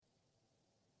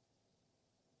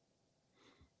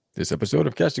This episode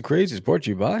of Catch the Craze is brought to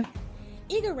you by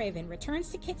Eager Raven returns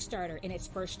to Kickstarter in its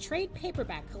first trade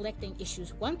paperback collecting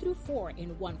issues 1 through 4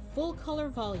 in one full-color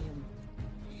volume.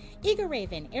 Eager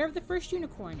Raven, Heir of the First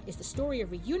Unicorn, is the story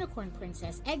of a unicorn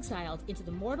princess exiled into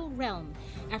the mortal realm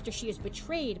after she is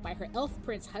betrayed by her elf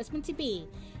prince husband-to-be.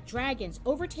 Dragons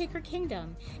overtake her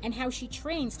kingdom, and how she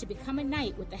trains to become a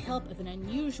knight with the help of an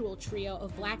unusual trio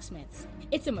of blacksmiths.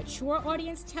 It's a mature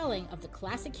audience telling of the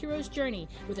classic hero's journey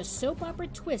with a soap opera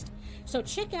twist, so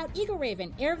check out Eagle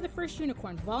Raven, Heir of the First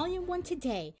Unicorn, Volume 1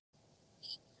 today.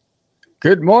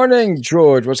 Good morning,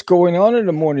 George. What's going on in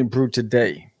the morning brew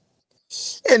today?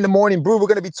 In the morning brew, we're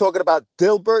going to be talking about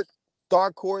Dilbert,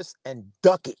 Dark Horse, and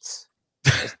Ducats.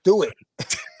 Let's do it.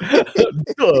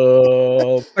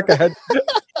 Fuck ahead.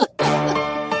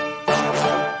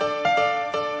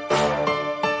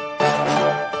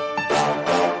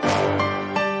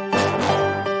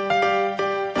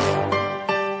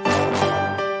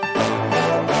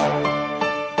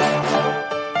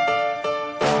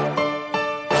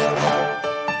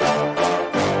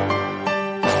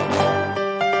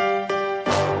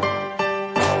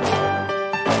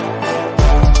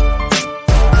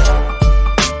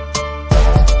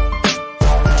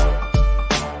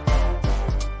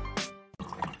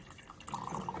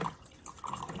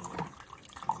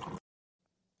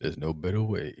 There's no better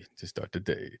way to start the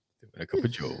day than a cup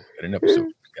of Joe and an episode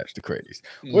of Catch the Craze.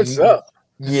 What's up?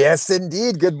 Yes,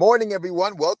 indeed. Good morning,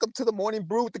 everyone. Welcome to the Morning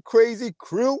Brew with the Crazy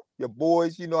Crew. Your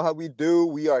boys, you know how we do.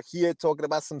 We are here talking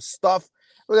about some stuff.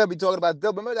 We're going to be talking about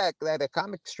Dilbert. Remember that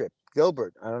comic strip,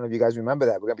 Dilbert? I don't know if you guys remember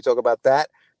that. We're going to be talking about that.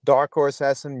 Dark Horse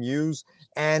has some news.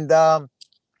 And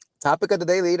topic of the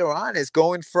day later on is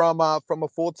going from a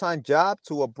full-time job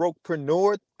to a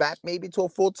brokepreneur, back maybe to a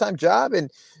full-time job, and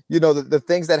the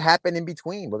things that happen in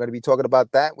between. We're going to be talking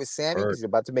about that with Sammy because he's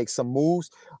about to make some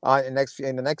moves in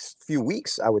the next few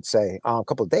weeks, I would say, a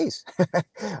couple of days.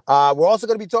 We're also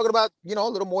going to be talking about a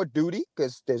little more duty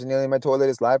because There's Nearly My Toilet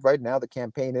is live right now. The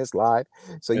campaign is live,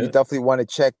 so you definitely want to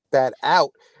check that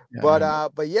out. Yeah.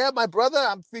 But yeah, my brother,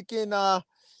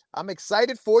 I'm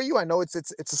excited for you. I know it's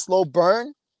a slow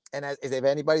burn. And if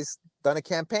anybody's done a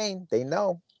campaign, they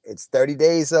know it's 30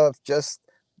 days of it's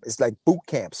like boot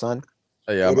camp, son.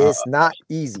 It is not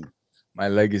easy. My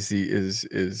legacy is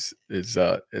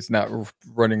it's not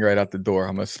running right out the door.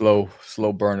 I'm a slow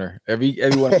burner.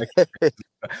 Everyone.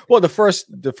 Well, the first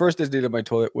Disney of my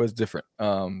toilet was different.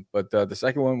 But the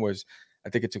second one was, I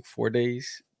think it took 4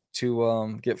 days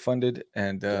to get funded,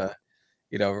 and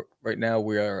right now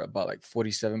we are about like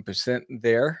 47%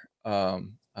 there.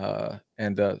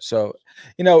 So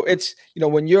it's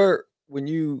when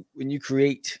you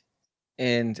create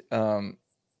and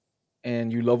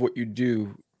you love what you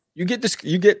do, you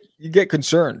get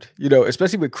concerned,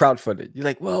 especially with crowdfunding. You're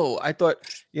like, whoa, I thought,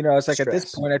 it's like, at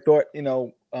this point I thought,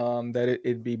 that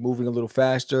it'd be moving a little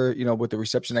faster, with the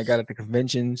reception I got at the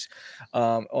conventions,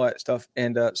 all that stuff.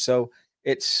 And so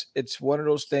it's one of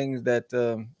those things that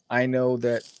I know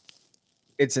that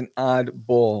it's an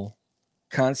oddball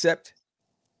concept,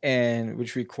 and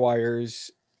which requires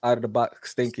out of the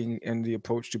box thinking and the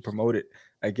approach to promote it,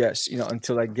 I guess,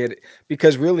 until I get it,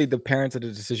 because really the parents are the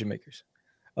decision makers.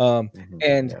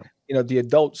 The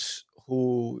adults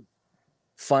who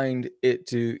find it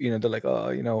to, they're like, oh,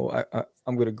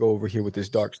 I'm going to go over here with this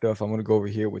dark stuff. I'm going to go over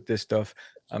here with this stuff.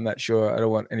 I'm not sure. I don't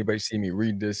want anybody to see me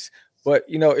read this. But,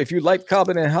 if you like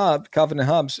Calvin and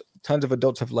Hobbes, tons of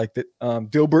adults have liked it.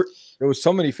 Dilbert, there was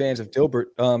so many fans of Dilbert,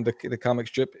 the comic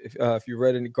strip. If you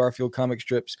read any Garfield comic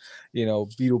strips,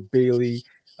 Beetle Bailey,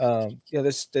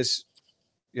 this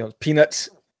Peanuts.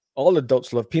 All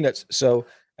adults love Peanuts. So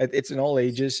it's in all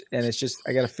ages, and it's just,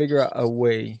 I got to figure out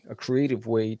a creative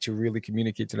way to really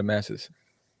communicate to the masses.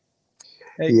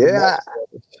 Hey, yeah.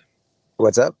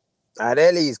 What's up?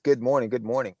 Arelis, good morning. Good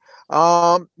morning.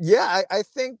 I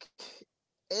think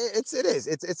it's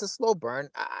a slow burn.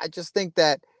 I just think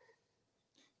that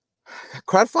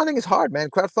crowdfunding is hard, man.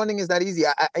 Crowdfunding is not easy.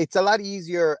 It's a lot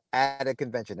easier at a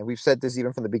convention, and we've said this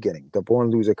even from the beginning. The Born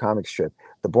Loser comic strip,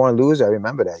 the Born Loser. I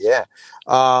remember that. Yeah.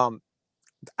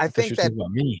 I think that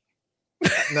about me.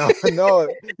 No,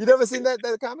 you never seen that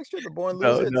comic strip, the Born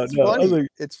Loser. It's funny.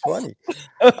 It's funny.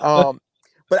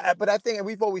 But I think, and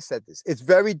we've always said this, it's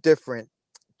very different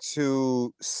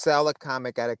to sell a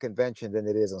comic at a convention than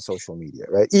it is on social media,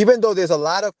 right? Even though there are a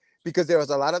lot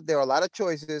of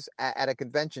choices at a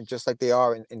convention, just like they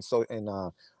are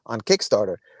on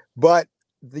Kickstarter. But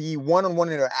the one-on-one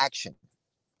interaction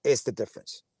is the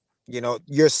difference.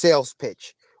 Your sales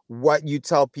pitch, what you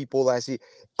tell people. I see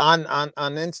on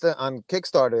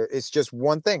Kickstarter, it's just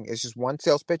one thing. It's just one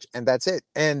sales pitch, and that's it.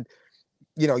 And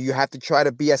you have to try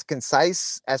to be as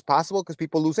concise as possible because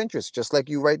people lose interest, just like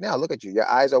you right now. Look at you. Your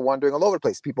eyes are wandering all over the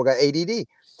place. People got ADD.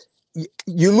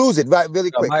 You lose it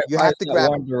really quick. You have to grab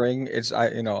wandering. It's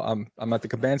I'm at the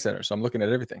command center, so I'm looking at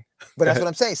everything. But that's what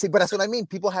I'm saying. See, but that's what I mean.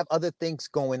 People have other things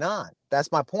going on. That's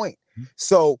my point.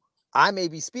 So I may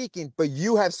be speaking, but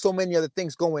you have so many other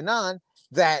things going on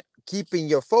that keeping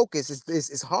your focus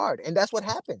is hard. And that's what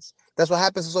happens. That's what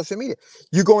happens on social media.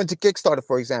 You go into Kickstarter,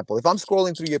 for example. If I'm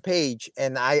scrolling through your page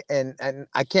and I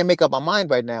can't make up my mind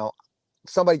right now,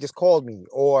 somebody just called me,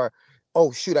 or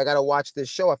oh shoot, I gotta watch this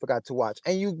show I forgot to watch,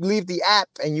 and you leave the app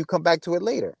and you come back to it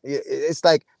later. It's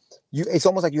like it's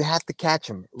almost like you have to catch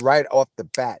them right off the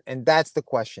bat, and that's the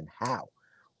question: how?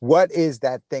 What is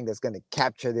that thing that's going to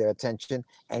capture their attention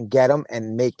and get them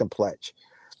and make them pledge?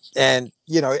 And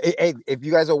if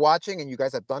you guys are watching and you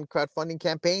guys have done crowdfunding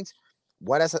campaigns,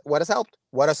 what has helped?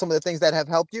 What are some of the things that have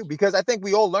helped you? Because I think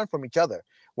we all learn from each other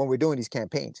when we're doing these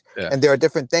campaigns. Yeah. And there are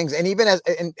different things. And even as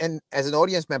an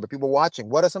audience member, people watching,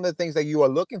 what are some of the things that you are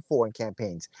looking for in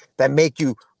campaigns that make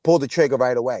you pull the trigger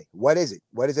right away? What is it?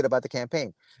 What is it about the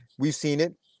campaign? We've seen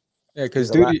it. Yeah,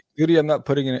 because duty, I'm not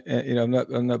putting in.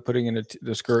 I'm not putting in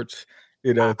the skirts.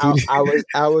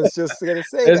 I was just gonna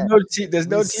say there's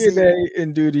no TNA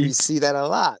in duty. We see that a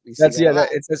lot.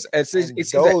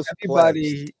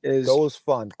 Everybody goes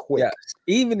fun quick. Yes.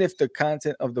 Even if the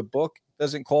content of the book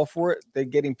doesn't call for it, they're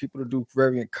getting people to do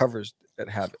variant covers that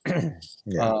have it.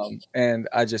 Yeah. And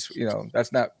I just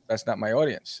that's not my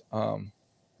audience.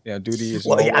 Duty is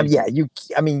you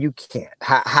can't.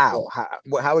 How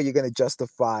are you going to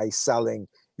justify selling?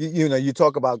 You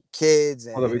talk about kids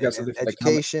and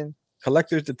education. Like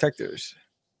collectors, detectors.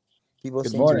 People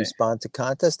seem to respond to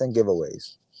contests and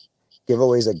giveaways.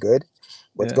 Giveaways are good.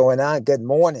 What's going on? Good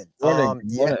morning. Yeah.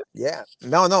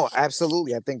 No,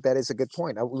 absolutely. I think that is a good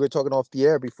point. We were talking off the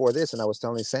air before this, and I was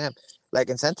telling Sam, like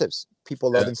incentives.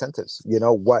 People love incentives.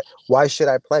 Why should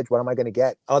I pledge? What am I going to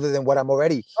get other than what I'm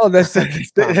already? Oh, that's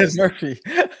Murphy.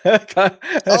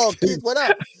 Keith, what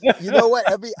up? You know what?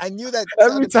 I knew that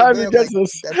every time he gets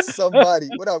us. That's somebody.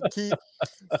 What up, Keith?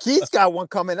 Keith's got one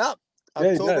coming up.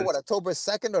 October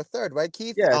 2nd or 3rd, right,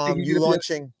 Keith? Yeah, you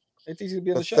launching I think he's gonna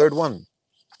be on the show. Third one.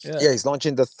 Yeah, he's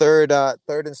launching the third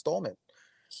installment.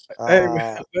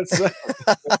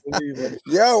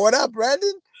 Yo, what up,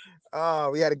 Brandon?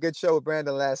 We had a good show with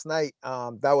Brandon last night.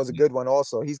 That was a good one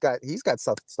also. He's got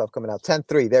stuff coming out.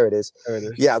 10/3, there it is.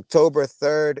 Yeah, October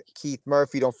 3rd. Keith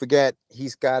Murphy, don't forget,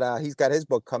 he's got his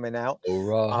book coming out.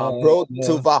 Road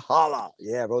to Valhalla.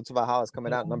 Yeah, Road to Valhalla is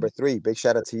coming out, number 3. Big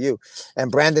shout out to you.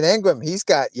 And Brandon Ingram, he's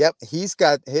got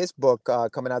his book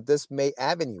coming out, This May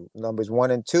Avenue, numbers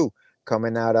 1 and 2,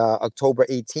 coming out October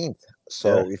 18th.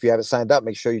 So if you haven't signed up,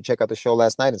 make sure you check out the show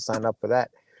last night and sign up for that.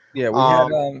 Yeah,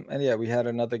 we had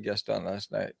another guest on last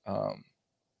night.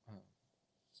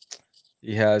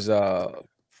 He has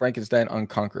Frankenstein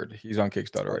Unconquered. He's on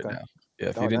Kickstarter right now. Yeah,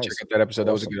 if you didn't check out that episode,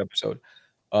 that was a good episode.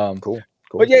 Cool.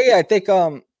 But I think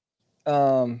I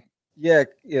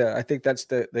think that's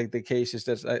the case. Is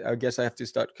that I guess I have to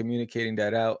start communicating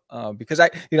that out because I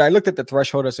looked at the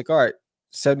threshold. I was like, all right,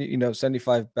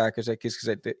 75 backers. Because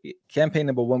the campaign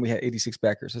number 1 we had 86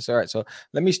 backers. That's all right. So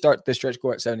let me start the stretch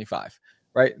goal at 75.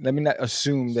 Right. Let me not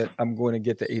assume that I'm going to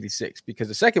get to 86 because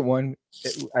the second one,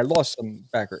 I lost some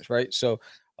backers. Right. So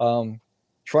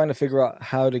trying to figure out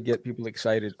how to get people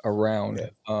excited around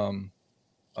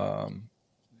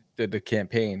the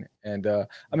campaign. And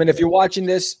if you're watching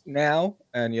this now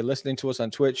and you're listening to us on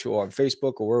Twitch or on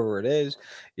Facebook or wherever it is,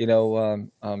 the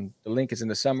link is in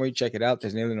the summary. Check it out.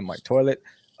 There's an alien in my toilet.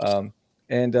 Hey,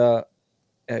 what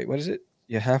is it?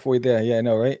 You're halfway there. Yeah, I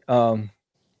know, right?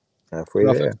 Halfway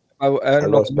there. I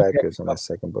lost backers on my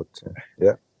second book too.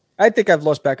 Yeah, I think I've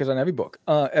lost backers on every book,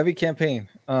 every campaign.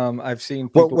 I've seen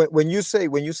people. Well, when you say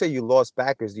you lost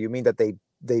backers, do you mean that they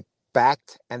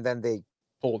backed and then they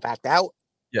backed out?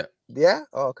 Yeah. Yeah.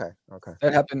 Oh, okay.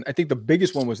 That happened. I think the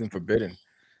biggest one was in Forbidden.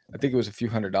 I think it was a few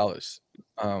 $100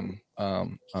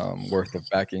 worth of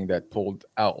backing that pulled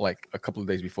out like a couple of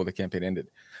days before the campaign ended.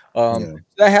 That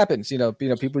happens.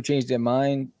 People change their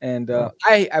mind, and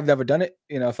I've never done it.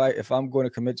 If I'm going to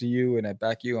commit to you and I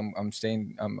back you, I'm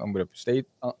staying. I'm going to stay.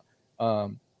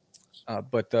 I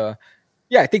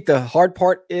think the hard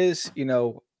part is,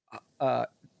 the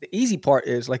easy part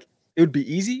is like it would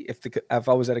be easy if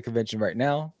I was at a convention right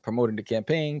now promoting the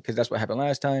campaign, because that's what happened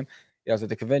last time. I was at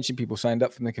the convention. People signed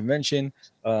up from the convention.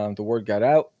 The word got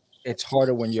out. It's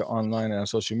harder when you're online and on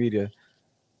social media.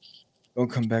 Don't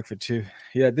come back for 2.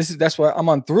 Yeah, that's why I'm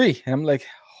on 3, and I'm like,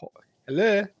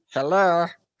 hello. I'm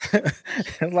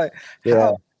like,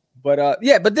 yeah. But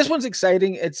yeah, but this one's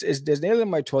exciting. It's There's Nail in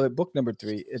My Toilet, book number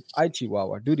 3. It's I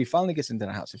Chihuahua. Duty finally gets into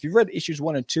the house. If you've read issues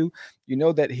 1 and 2, you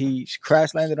know that he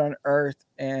crash landed on Earth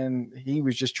and he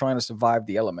was just trying to survive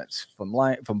the elements from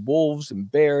wolves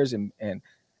and bears and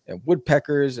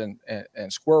woodpeckers and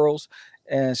squirrels.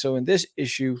 And so in this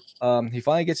issue, he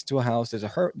finally gets into a house. There's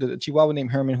a Chihuahua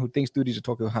named Herman who thinks Duty's a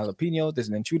Tokyo jalapeno. There's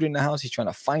an intruder in the house. He's trying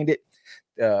to find it.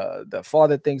 The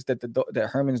father thinks that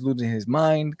Herman's losing his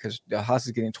mind because the house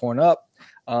is getting torn up,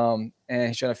 and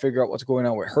he's trying to figure out what's going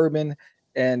on with Herman.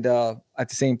 And at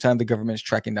the same time, the government is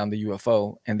tracking down the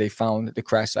UFO, and they found the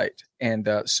crash site. And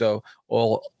so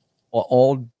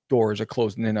all doors are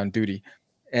closing in on Duty.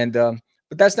 And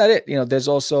but that's not it. There's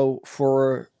also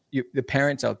for the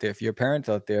parents out there. If you're a parent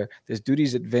out there, there's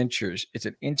Duty's Adventures. It's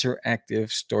an interactive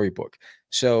storybook.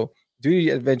 So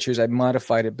Duty Adventures, I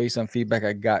modified it based on feedback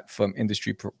I got from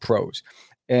industry pros.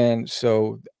 And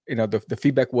so, the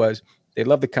feedback was they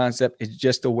love the concept. It's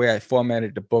just the way I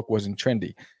formatted the book wasn't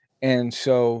trendy. And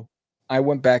so I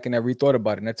went back and I rethought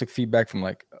about it. And I took feedback from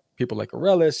like people like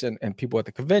Aurelius and people at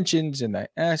the conventions. And I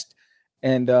asked.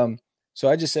 And so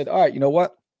I just said, all right, you know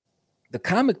what? The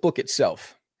comic book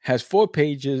itself has 4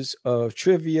 pages of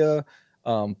trivia,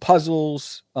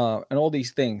 puzzles, and all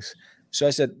these things. So I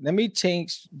said, let me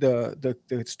change the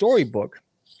storybook.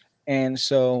 And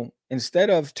so instead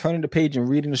of turning the page and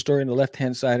reading the story on the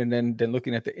left-hand side and then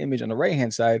looking at the image on the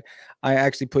right-hand side, I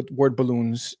actually put word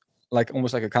balloons, like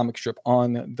almost like a comic strip,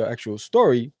 on the actual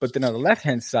story. But then on the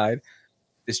left-hand side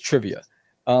is trivia.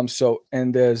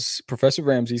 And there's Professor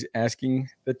Ramses asking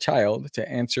the child to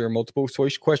answer multiple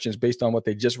choice questions based on what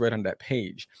they just read on that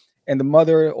page. And the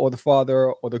mother or the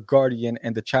father or the guardian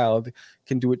and the child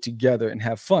can do it together and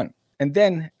have fun. And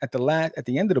then at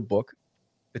the end of the book,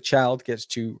 the child gets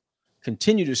to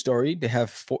continue the story. They have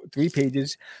 3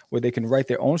 pages where they can write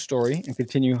their own story and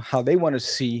continue how they want to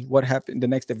see what happened, the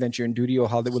next adventure in Duty, or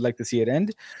how they would like to see it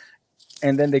end.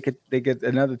 And then they get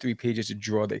another 3 pages to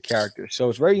draw their character. So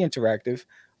it's very interactive.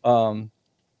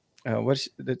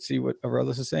 Let's see what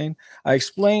Aurelius is saying. I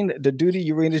explained the Duty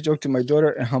Uranus joke to my daughter,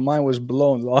 and her mind was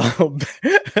blown.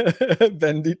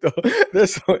 Bendito, they're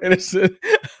so innocent.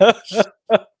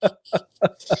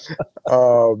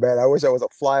 Oh man, I wish I was a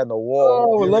fly on the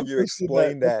wall. Oh, I love You to see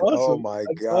explain that. That's Oh awesome. my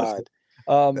That's God,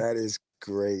 awesome. that is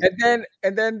great. And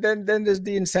then there's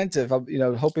the incentive of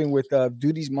hoping with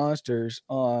Duty's Monsters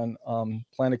on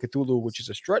Planet Cthulhu, which is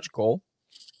a stretch goal.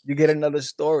 You get another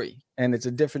story, and it's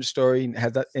a different story.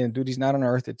 And Duty's not on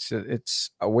Earth.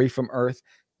 It's away from Earth,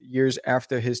 years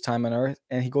after his time on Earth,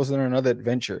 and he goes on another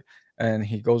adventure. And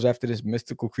he goes after this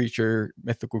mythical creature,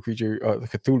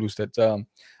 Cthulhu that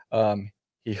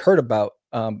he heard about.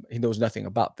 He knows nothing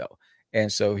about though,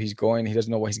 and so he's going. He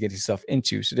doesn't know what he's getting himself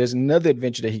into. So there's another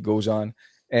adventure that he goes on,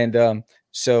 and I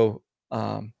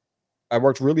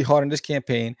worked really hard on this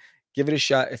campaign. Give it a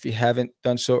shot if you haven't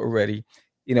done so already.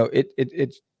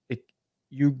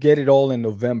 You get it all in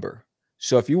November.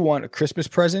 So if you want a Christmas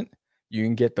present, you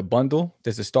can get the bundle.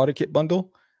 There's a starter kit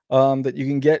bundle that you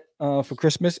can get for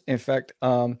Christmas. In fact,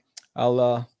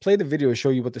 I'll play the video to show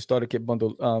you what the starter kit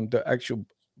bundle, the actual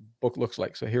book looks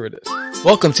like. So here it is.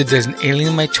 Welcome to There's an Alien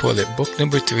in My Toilet, book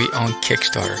number 3 on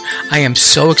Kickstarter. I am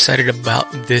so excited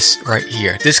about this right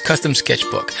here, this custom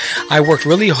sketchbook. I worked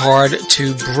really hard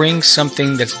to bring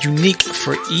something that's unique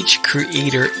for each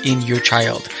creator in your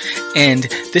child. And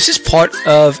this is part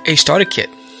of a starter kit.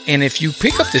 And if you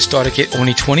pick up this starter kit,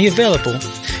 only 20 available,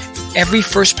 every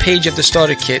first page of the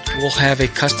starter kit will have a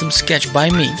custom sketch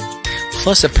by me,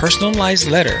 plus a personalized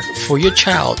letter for your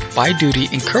child by Duty,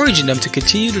 encouraging them to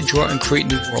continue to draw and create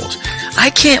new worlds. I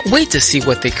can't wait to see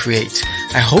what they create.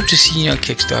 I hope to see you on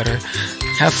Kickstarter.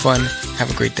 Have fun.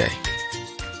 Have a great day.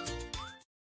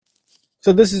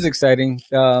 So this is exciting.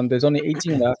 There's only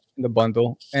 18 left in the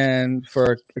bundle. And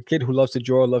for a kid who loves to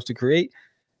draw, loves to create,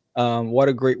 what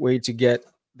a great way to get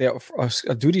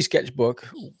a Duty sketchbook.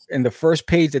 And the first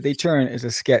page that they turn is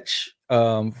a sketch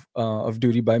of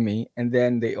Duty by me, and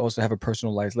then they also have a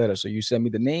personalized letter. So you send me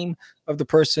the name of the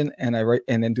person, and I write,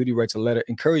 and then Duty writes a letter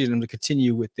encouraging them to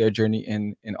continue with their journey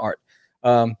in art.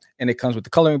 And it comes with the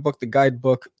coloring book, the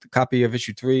guidebook, the copy of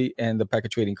issue 3, and the pack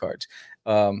of trading cards.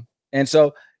 And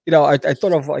so I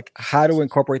thought of like how to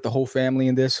incorporate the whole family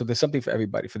in this. So there's something for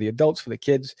everybody, for the adults, for the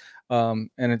kids, and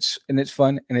it's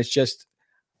fun, and it's just.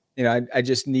 I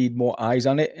just need more eyes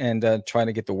on it and trying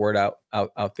to get the word out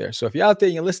there. So if you're out there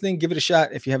and you're listening, give it a shot.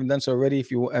 If you haven't done so already, if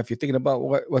you're thinking about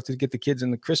what to get the kids in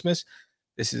the Christmas,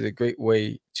 this is a great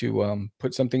way to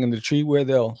put something in the tree where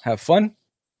they'll have fun,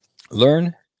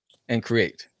 learn, and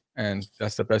create. And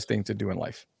that's the best thing to do in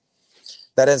life.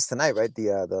 That ends tonight, right?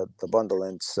 The bundle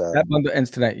ends. That bundle ends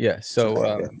tonight, yeah. So,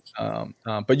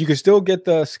 Tonight, but you can still get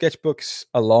the sketchbooks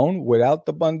alone without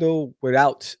the bundle,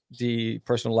 without the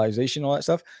personalization, all that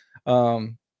stuff.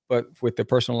 But with the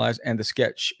personalized and the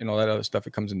sketch and all that other stuff,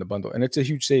 it comes in the bundle, and it's a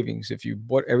huge savings. If you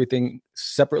bought everything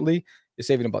separately, you're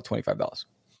saving about $25.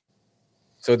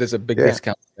 So there's a big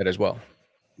discount on that as well.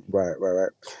 Right.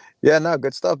 Yeah, no,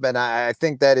 good stuff, man. I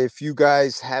think that if you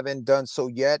guys haven't done so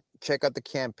yet, check out the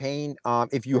campaign.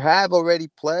 If you have already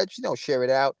pledged, share it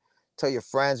out. Tell your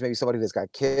friends, maybe somebody that's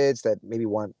got kids that maybe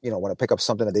want to pick up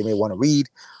something that they may want to read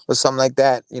or something like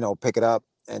that. Pick it up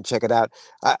and check it out.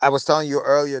 I was telling you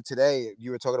earlier today,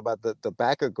 you were talking about the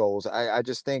backer goals. I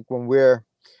just think when we're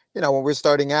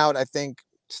starting out, I think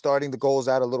starting the goals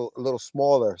out a little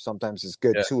smaller sometimes is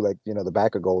good too. Like, the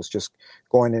backer goals, just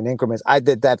going in increments. I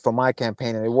did that for my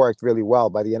campaign and it worked really well.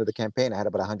 By the end of the campaign, I had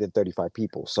about 135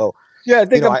 people. So yeah, I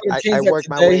think I worked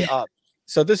my way up.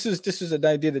 So this is an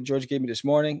idea that George gave me this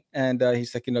morning, and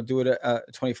he's like, do it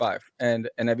at 25, and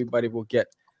everybody will get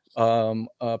a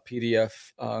PDF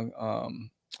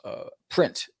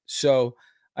print. So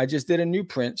I just did a new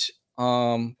print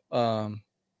on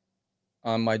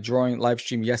my drawing live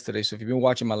stream yesterday. So if you've been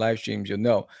watching my live streams, you'll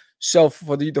know. So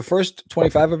for the first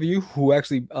 25 of you who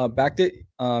actually backed it,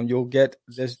 you'll get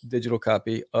this digital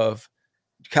copy of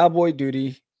Cowboy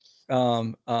Duty,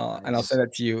 and I'll send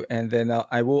that to you. And then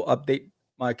I will update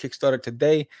my Kickstarter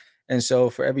today. And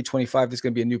so for every 25, there's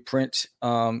going to be a new print.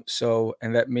 And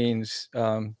that means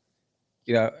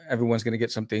everyone's going to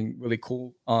get something really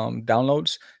cool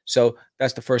downloads. So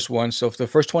that's the first one. So for the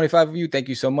first 25 of you, thank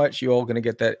you so much. You're all going to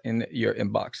get that in your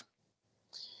inbox.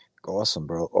 Awesome,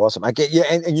 bro. Awesome. I get you.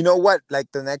 And you know what?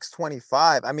 Like the next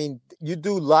 25, I mean, you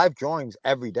do live drawings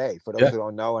every day. For those who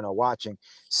don't know and are watching,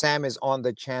 Sam is on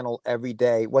the channel every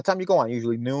day. What time you go on?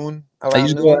 Usually noon? I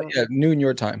usually go on, noon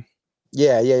your time.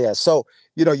 Yeah. So,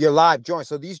 your live drawings.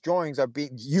 So these drawings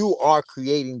you are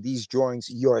creating these drawings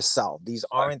yourself. These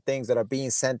aren't things that are being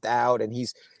sent out and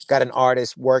he's got an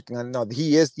artist working on. No,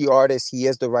 he is the artist. He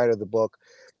is the writer of the book.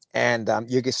 And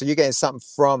you're getting something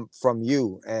from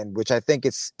you, and which I think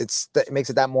it makes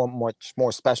it that much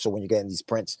more special when you're getting these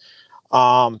prints.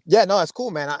 No, that's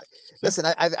cool, man. Listen,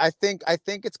 I think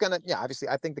it's gonna, obviously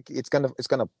I think it's gonna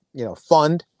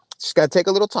fund. It's gonna take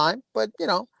a little time, but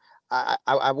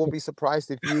I won't be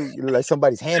surprised if like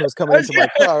somebody's hand was coming into my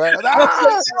car, right?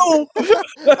 I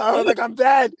was like, I'm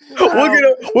dead.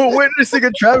 We're witnessing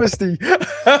a travesty.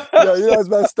 It's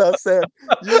messed up, Sam.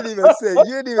 You didn't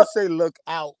even say look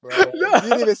out, bro. You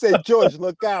didn't even say George,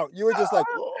 look out. You were just like,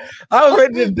 I was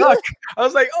ready to duck. I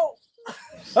was like, oh.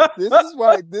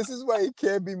 This is why he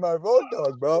can't be my road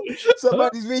dog, bro.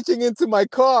 Somebody's reaching into my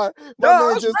car.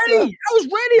 I was ready.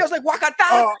 I was like,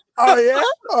 Wakata. Oh yeah?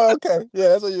 Oh, okay. Yeah,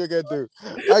 that's what you're gonna do.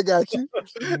 I got you.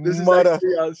 This is mother. in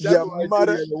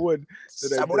the wood.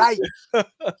 Samurai.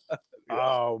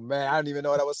 Oh man, I don't even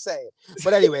know what I was saying.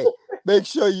 But anyway, make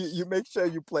sure you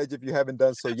pledge if you haven't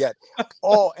done so yet.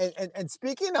 Oh, and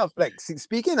speaking of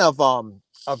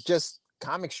just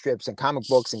comic strips and comic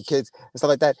books and kids and stuff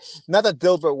like that. Not that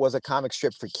Dilbert was a comic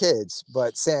strip for kids,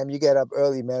 but Sam, you get up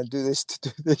early, man, do this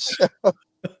show.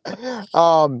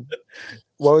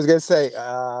 What was I gonna say?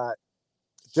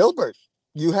 Dilbert,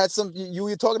 you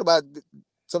were talking about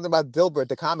something about Dilbert,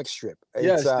 the comic strip.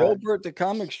 Yes, Dilbert, the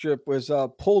comic strip was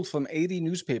pulled from 80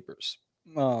 newspapers.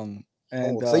 So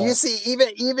you see,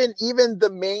 even the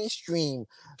mainstream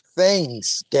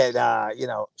things get are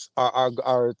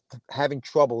having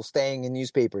trouble staying in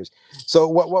newspapers. So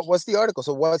what's the article?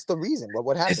 So what's the reason?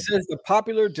 What happened? It says the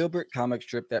popular Dilbert comic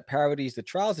strip that parodies the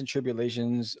trials and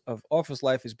tribulations of office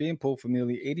life is being pulled from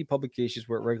nearly 80 publications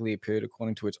where it regularly appeared,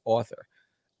 according to its author.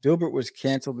 Dilbert was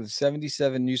canceled in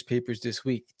 77 newspapers this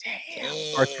week.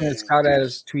 Damn. Cartoonist Scott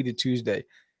Adams tweeted Tuesday.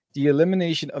 The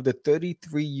elimination of the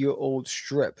 33-year-old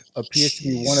strip appears to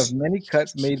be one of many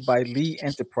cuts made by Lee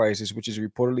Enterprises, which is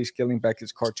reportedly scaling back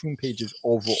its cartoon pages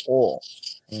overall.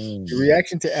 The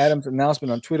reaction to Adams'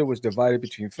 announcement on Twitter was divided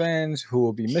between fans who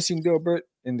will be missing Dilbert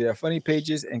in their funny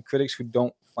pages and critics who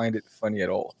don't find it funny at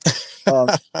all.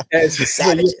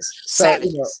 Savages.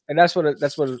 And that's what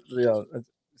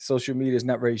social media is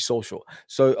not very social.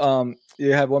 So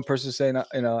you have one person saying,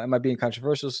 am I being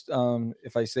controversial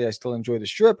if I say I still enjoy the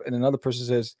strip? And another person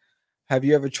says, have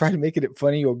you ever tried making it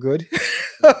funny or good?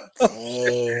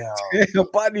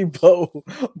 Body blow.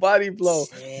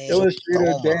 Damn.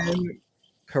 Illustrator Dan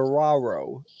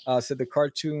Carraro said the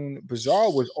cartoon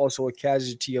Bizarro was also a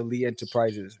casualty of Lee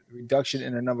Enterprises, reduction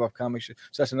in the number of comic strips.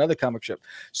 So that's another comic strip.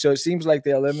 So it seems like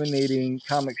they're eliminating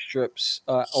comic strips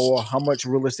or how much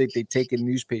real estate they take in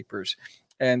newspapers.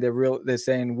 and they're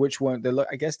saying which one they look.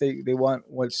 I guess they want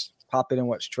what's popping and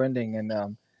what's trending,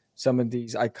 and some of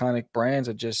these iconic brands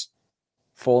are just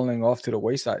falling off to the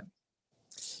wayside.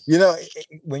 You know,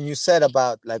 when you said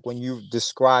about like when you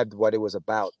described what it was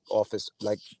about, office,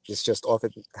 like it's just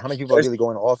office. How many people are really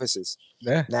going to offices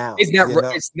now? It's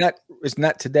not. It's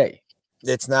not today.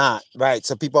 It's not right.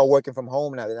 So people are working from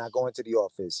home now. They're not going to the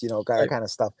office. You know, that kind of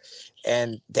stuff.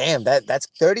 And damn, that's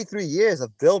 33 years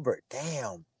of Dilbert.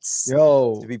 Damn.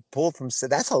 Yo, to be pulled from,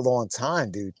 that's a long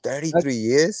time, dude. 33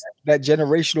 years. That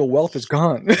generational wealth is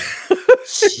gone.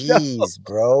 Jeez,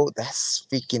 bro, that's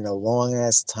freaking a long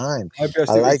ass time. I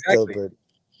like Dilbert.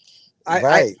 I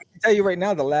can tell you right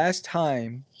now, the last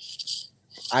time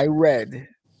I read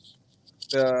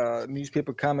the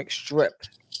newspaper comic strip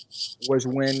was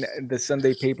when the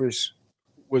Sunday papers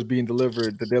was being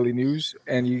delivered, the Daily News,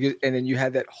 and then you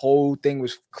had that whole thing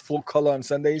was full color on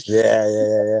Sundays.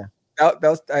 Yeah.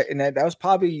 That was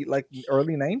probably like the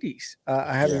early 90s.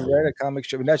 I haven't read a comic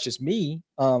strip, and that's just me.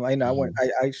 I know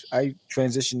I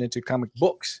transitioned into comic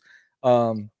books.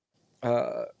 But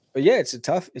yeah, it's a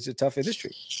tough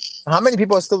industry. How many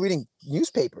people are still reading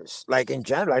newspapers? Like in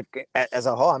general, like as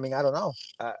a whole? I mean, I don't know.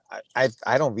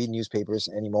 I don't read newspapers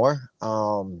anymore.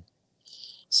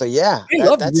 So yeah,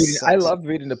 I loved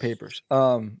reading the papers.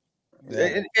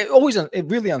 It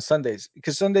really on Sundays,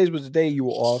 because Sundays was the day you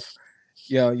were off.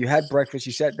 You know, you had breakfast,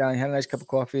 you sat down, you had a nice cup of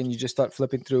coffee, and you just start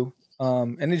flipping through.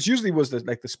 And it usually was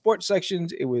the sports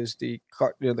sections, it was the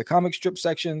comic strip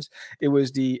sections, it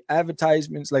was the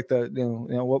advertisements, like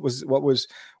what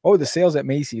were the sales at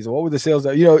Macy's, or what were the sales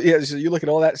that so you look at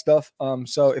all that stuff.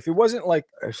 So if it wasn't like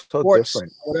sports or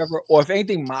whatever, or if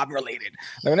anything mob related,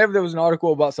 like whenever there was an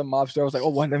article about some mobster, I was like,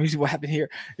 let me see what happened here.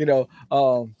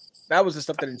 That was the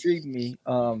stuff that intrigued me.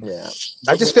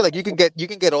 I just feel like you can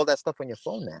get all that stuff on your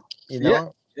phone now. You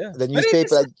know, the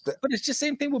newspaper. But it's just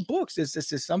same thing with books. It's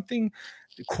just something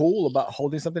cool about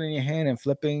holding something in your hand and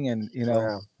flipping, and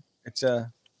it's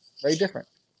very different.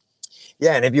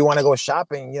 Yeah, and if you want to go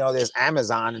shopping, there's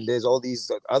Amazon and there's all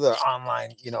these other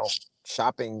online,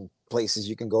 shopping places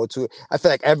you can go to. I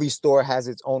feel like every store has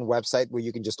its own website where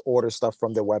you can just order stuff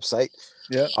from their website.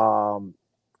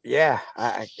 Yeah.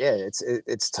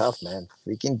 It's tough, man.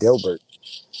 Freaking Dilbert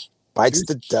bites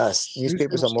the dust.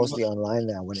 Newspapers are mostly online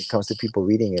now when it comes to people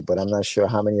reading it, but I'm not sure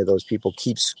how many of those people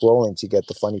keep scrolling to get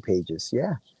the funny pages.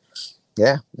 Yeah,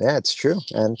 it's true.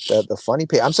 And the funny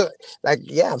page, I'm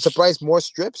surprised more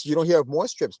strips. You don't hear of more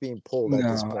strips being pulled at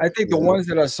this point. I think the ones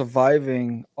that are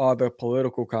surviving are the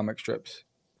political comic strips,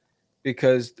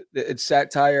 because it's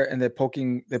satire and they're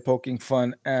poking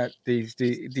fun at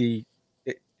the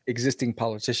existing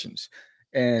politicians,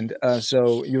 and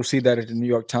so you'll see that at the New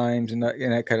York Times and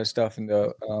that kind of stuff. And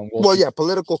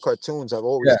political cartoons have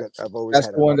always that's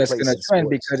the one that's going to trend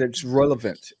because it's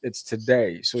relevant. It's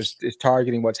today, so it's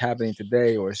targeting what's happening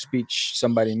today, or a speech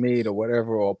somebody made, or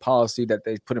whatever, or a policy that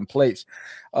they put in place.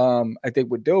 I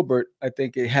think with Dilbert, I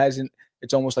think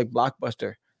it's almost like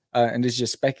Blockbuster, and it's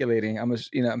just speculating. I'm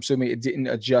assuming it didn't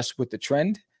adjust with the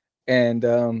trend, and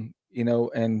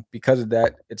and because of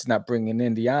that, it's not bringing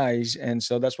in the eyes, and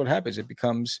so that's what happens. It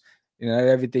becomes,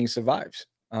 everything survives.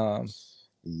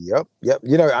 Yep.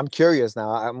 I'm curious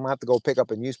now. I'm gonna have to go pick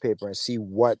up a newspaper and see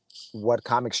what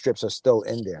comic strips are still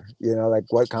in there. Like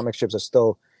what comic strips are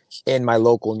still in my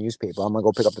local newspaper. I'm gonna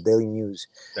go pick up the Daily News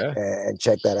and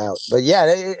check that out. But yeah,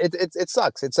 it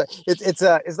sucks.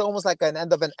 It's almost like an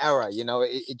end of an era.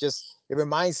 It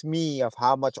reminds me of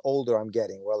how much older I'm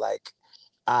getting. Where like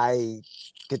I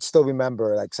could still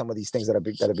remember like some of these things that are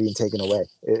being taken away.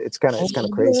 It's kind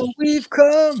of crazy. We've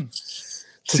come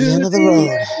to the end of the road.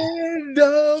 End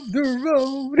of the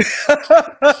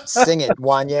road. Sing it,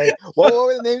 Wanye. What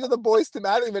were the names of the Boys to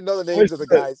Men? I don't even know the names of the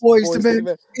guys. Boys to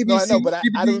Men. No, I know, but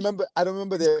I don't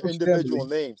remember their individual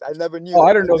names. I never knew.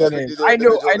 I don't know their names. I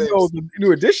know the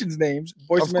New Edition's names.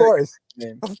 Boys to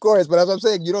Men. Of course, but as I'm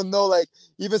saying, you don't know like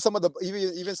even some of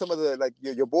the like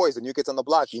your boys, the New Kids on the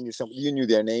Block. You knew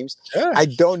their names. Yeah. I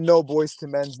don't know Boys to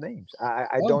Men's names.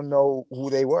 I don't know who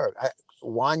they were.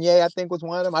 Wanye, I think, was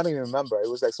one of them. I don't even remember. It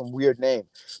was like some weird name.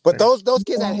 But those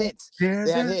kids had hits. They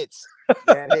had hits.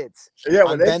 Yeah,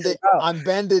 on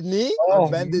Bended Knee. Oh,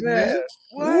 on Bended man. Knee.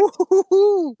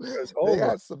 What? They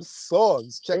got some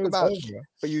songs. Check them out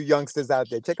for you youngsters out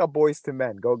there. Check out Boys to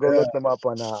Men. Go look them up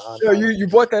on. You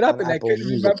brought that up, and I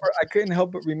couldn't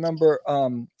help but remember.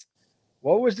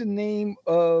 What was the name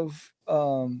of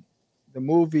the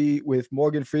movie with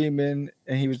Morgan Freeman,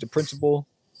 and he was the principal?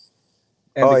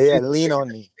 And Lean on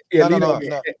Me. Yeah, no.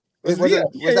 Was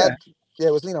that? Yeah,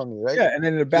 it was Lean on Me, right? Yeah, and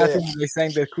then in the bathroom they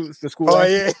sang the school. Oh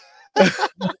yeah.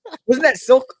 Wasn't that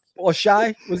Silk? or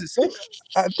Shy? Was it Silk?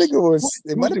 I think it was.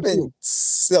 It Who might was have the been crew?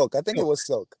 Silk. I think it Silk. was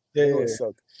Silk. Yeah, I think yeah, it was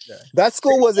Silk. yeah. That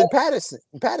school was in Patterson.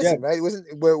 Yeah. Right? It wasn't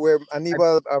where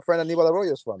Anibal, our friend Anibal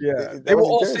Arroyo's from. Yeah, That they were was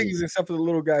in all Jersey. singers except for the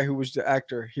little guy who was the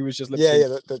actor. He was just lip Yeah,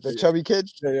 syncing. yeah. The chubby kid.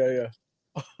 Yeah.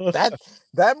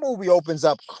 That movie opens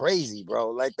up crazy,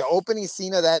 bro. Like the opening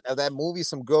scene of that movie,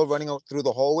 some girl running through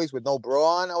the hallways with no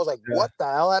bra on. I was like, Yeah. what the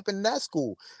hell happened in that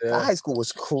school? Yeah. That high school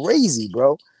was crazy,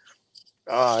 bro.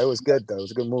 Oh, it was good though. It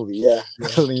was a good movie. Yeah.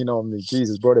 You know me.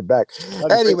 Jesus brought it back.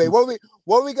 Anyway,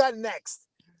 what we got next?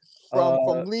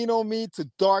 From Lean on Me to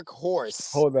Dark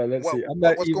Horse. Hold on, let's see.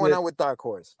 What's going on with Dark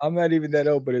Horse? I'm not even that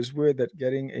old, but it's weird that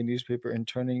getting a newspaper and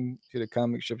turning to the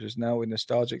comic strips is now a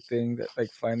nostalgic thing. That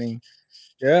like finding,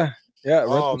 yeah.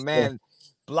 Oh man,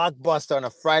 Blockbuster on a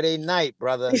Friday night,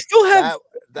 brother. They still have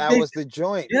that was the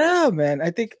joint. Yeah, man.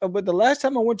 I think, but the last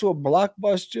time I went to a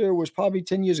Blockbuster was probably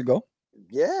 10 years ago.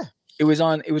 Yeah, it was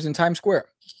in Times Square.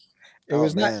 It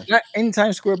was not in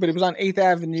Times Square, but it was on 8th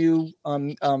Avenue,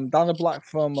 down the block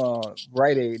from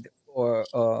Rite Aid or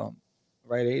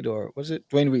was it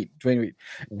Dwayne Reed?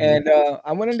 Mm-hmm. And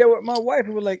I went in there with my wife,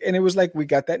 and it was like we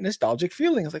got that nostalgic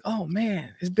feeling. I was like, oh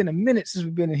man, it's been a minute since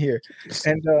we've been in here,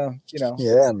 and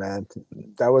yeah, man,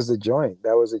 that was the joint.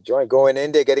 Going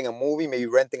in there, getting a movie, maybe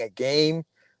renting a game.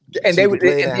 And they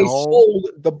sold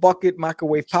the bucket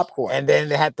microwave popcorn, and then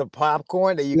they had the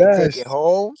popcorn that you could take it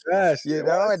home. Yes, you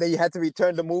know, and then you had to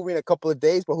return the movie in a couple of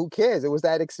days. But who cares? It was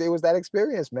that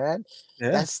experience, man.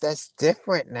 Yeah. That's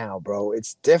different now, bro.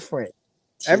 It's different.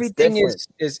 Everything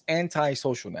is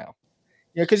anti-social now.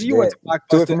 Yeah, because you went to Blockbuster,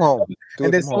 do it from home.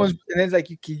 And then like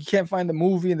you can't find the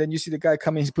movie, and then you see the guy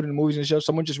coming, he's putting the movies in the shelf.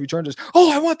 Someone just returns us.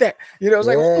 Oh, I want that. You know, it's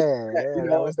like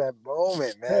that was that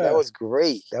moment, man. Yeah. That was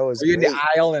great. That was. You're in the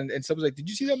aisle, and someone's like, "Did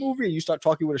you see that movie?" And you start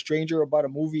talking with a stranger about a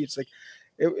movie. It's like,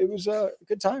 it was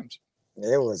good times.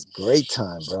 It was great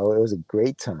time, bro. It was a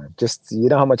great time. Just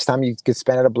how much time you could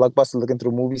spend at a Blockbuster looking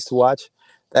through movies to watch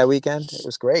that weekend. It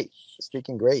was great. It's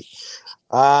freaking great.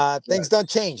 Things done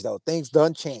changed though. Things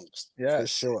done changed. Yeah, for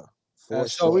sure.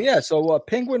 So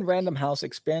Penguin Random House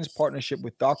expands partnership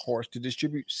with Dark Horse to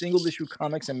distribute single issue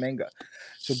comics and manga.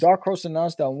 So Dark Horse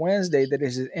announced on Wednesday that it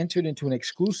has entered into an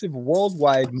exclusive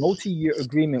worldwide multi-year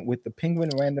agreement with the Penguin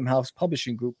Random House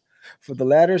Publishing Group for the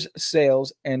latter's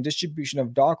sales and distribution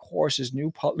of Dark Horse's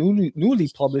newly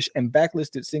published and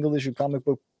backlisted single issue comic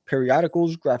book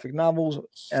periodicals, graphic novels,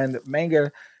 and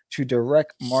manga to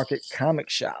direct market comic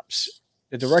shops.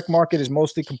 The direct market is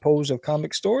mostly composed of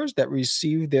comic stores that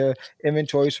receive their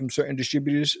inventories from certain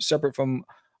distributors, separate from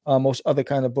most other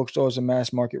kind of bookstores and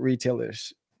mass market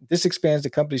retailers. This expands the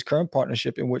company's current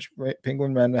partnership in which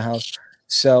Penguin Random House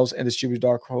sells and distributes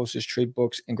Dark Horse's trade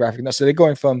books and graphic novels. So they're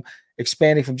going from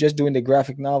expanding from just doing the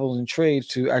graphic novels and trades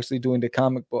to actually doing the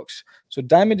comic books. So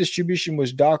Diamond Distribution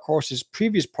was Dark Horse's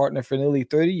previous partner for nearly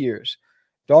 30 years.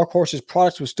 Dark Horse's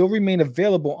products will still remain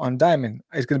available on Diamond.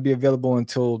 It's going to be available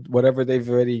until whatever they've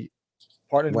already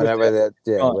partnered with. Whatever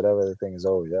the thing is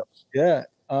over. Yep.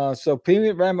 Yeah. So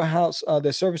Penguin Random House,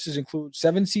 their services include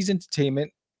 7 Seas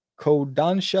Entertainment,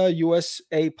 Kodansha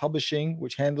USA Publishing,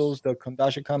 which handles the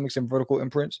Kodansha comics and vertical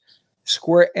imprints,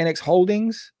 Square Enix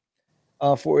Holdings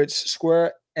for its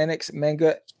Square Enix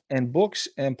manga and books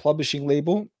and publishing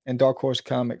label, and Dark Horse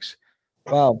Comics.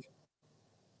 Wow.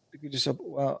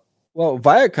 Well,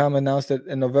 Viacom announced that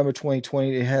in November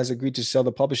 2020, it has agreed to sell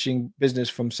the publishing business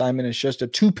from Simon & Schuster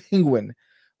to Penguin.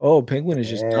 Oh, Penguin is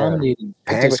just dominating.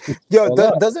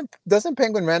 Doesn't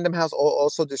Penguin Random House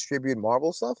also distribute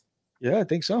Marvel stuff? Yeah, I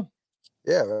think so.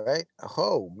 Yeah, right.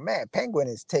 Oh man, Penguin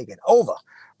is taking over.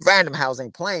 Random House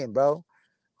ain't playing, bro.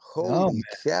 Holy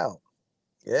cow!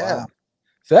 Yeah. Wow.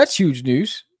 So that's huge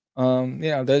news.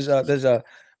 There's a,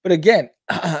 but again,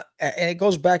 and it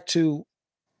goes back to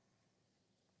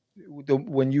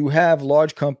when you have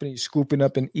large companies scooping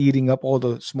up and eating up all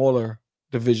the smaller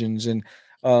divisions, and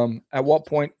at what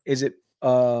point is it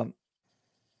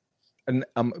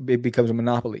it becomes a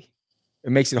monopoly?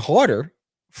 It makes it harder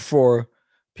for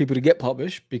people to get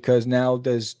published because now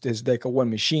there's like a one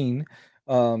machine,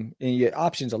 and your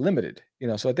options are limited.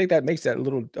 So I think that makes that a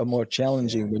little more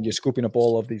challenging when you're scooping up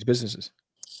all of these businesses.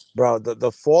 Bro,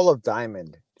 the fall of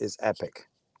Diamond is epic.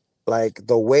 Like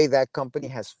the way that company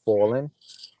has fallen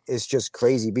is just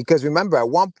crazy. Because remember, at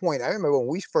one point, I remember when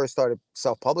we first started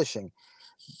self-publishing,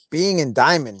 being in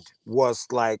Diamond was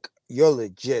like, you're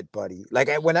legit, buddy. Like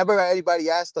whenever anybody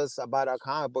asked us about our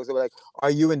comic books, they were like,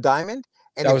 are you in Diamond?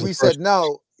 And if we said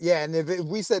no, and if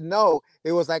we said no,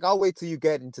 it was like, I'll wait till you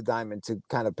get into Diamond to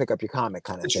kind of pick up your comic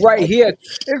kind of thing. Right here.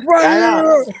 It's right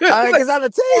here. It's on the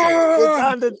table. It's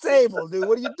on the table, dude.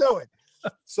 What are you doing?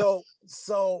 So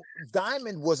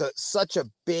Diamond was such a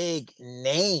big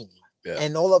name. Yeah.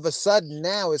 And all of a sudden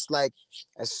now it's like,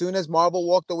 as soon as Marvel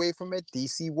walked away from it,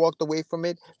 DC walked away from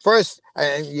it. First,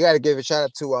 and you got to give a shout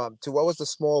out to what was the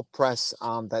small press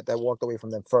that walked away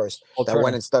from them first. Alterna. That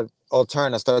went and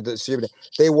started distributing.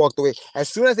 They walked away. As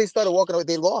soon as they started walking away,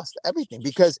 they lost everything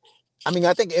because, I mean,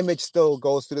 I think Image still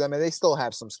goes through them and they still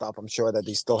have some stuff. I'm sure that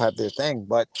they still have their thing,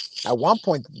 but at one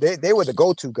point they were the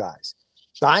go-to guys.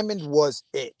 Diamond was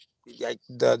it. Like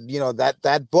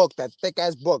that book, that thick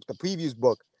ass book, the previews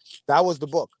book. That was the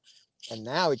book. And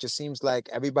now it just seems like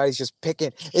everybody's just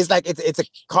picking. It's like it's a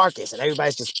carcass and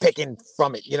everybody's just picking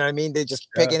from it. You know what I mean? They're just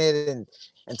picking it and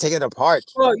taking it apart.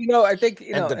 Well, I think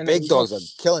the big dogs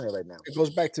are killing it right now. It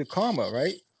goes back to karma,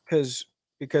 right? Because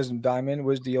Diamond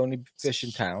was the only fish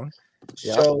in town.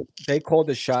 So they called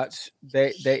the shots.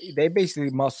 They basically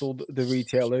muscled the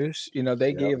retailers.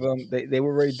 They gave them. They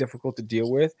were very difficult to deal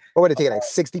with. What would they take, like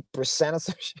 60% or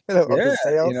some shit of the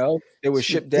sales? They would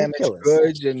ship damaged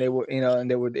goods, and they were,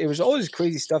 It was all this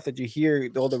crazy stuff that you hear.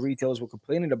 All the retailers were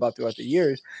complaining about throughout the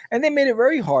years, and they made it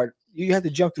very hard. You had to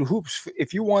jump through hoops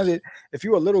if you were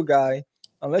a little guy.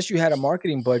 Unless you had a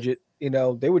marketing budget,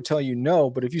 they would tell you no.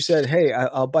 But if you said, "Hey,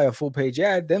 I'll buy a full page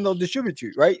ad," then they'll distribute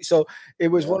you, right? So it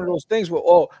was one of those things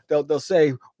where, they'll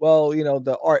say, "Well,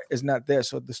 the art is not there,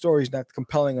 so the story's not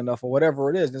compelling enough, or whatever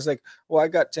it is." And it's like, "Well, I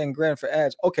got 10 grand for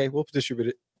ads. Okay, we'll distribute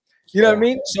it." You know what I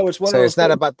mean? So it's one of those. It's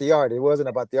not about the art. It wasn't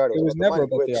about the art. It was never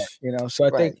about the art. So I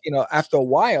think after a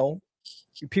while,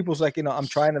 people's like, I'm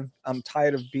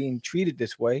tired of being treated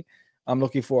this way. I'm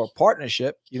looking for a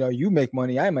partnership. You make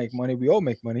money, I make money, we all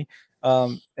make money.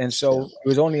 And so it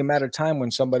was only a matter of time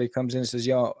when somebody comes in and says,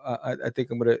 I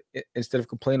think I'm going to, instead of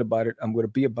complain about it, I'm going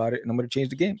to be about it, and I'm going to change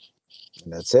the game.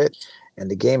 And that's it. And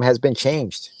the game has been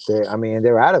changed. They're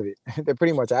out of it. They're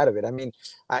pretty much out of it. I mean,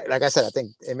 like I said, I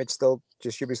think Image still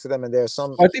distributes to them, and there's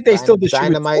some. I think they still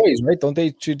distribute toys, right? Don't they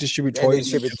distribute toys? They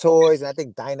distribute toys, and I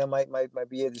think Dynamite might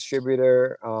be a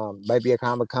distributor. Might be a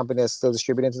comic company that's still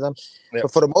distributing to them. Yep.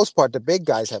 But for the most part, the big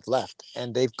guys have left,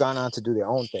 and they've gone on to do their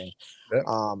own thing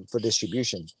for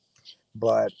distribution.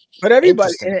 But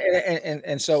everybody,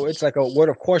 and so it's like a word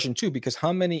of caution too, because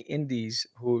how many indies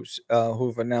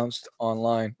who've announced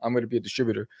online, I'm going to be a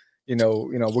distributor.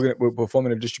 We're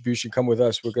performing a distribution. Come with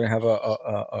us. We're going to have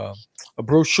a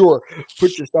brochure.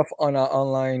 Put your stuff on our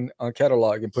online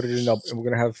catalog and put it in up. And we're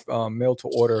going to have mail to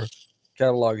order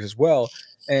catalogs as well.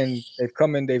 And they've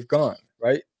come and they've gone,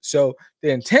 right? So the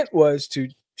intent was to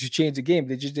change the game.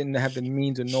 They just didn't have the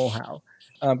means or know-how.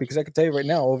 Because I can tell you right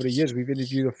now, over the years, we've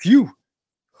interviewed a few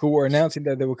who were announcing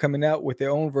that they were coming out with their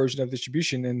own version of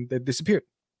distribution, and they disappeared.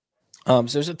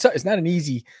 So it's not an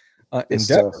easy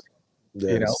endeavor. Tough. Yeah,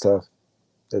 it's tough.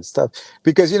 It's tough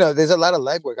because there's a lot of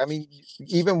legwork. I mean,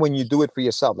 even when you do it for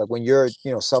yourself, like when you're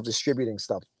self-distributing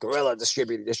stuff, guerrilla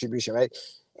distribution, right?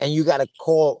 And you got to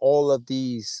call all of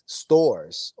these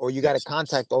stores, or you got to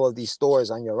contact all of these stores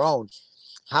on your own.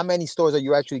 How many stores are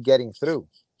you actually getting through?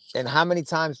 And how many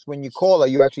times when you call are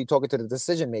you actually talking to the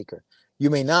decision maker?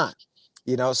 You may not.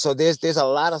 So there's a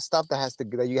lot of stuff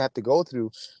that you have to go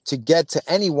through to get to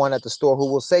anyone at the store who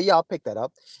will say, "Yeah, I'll pick that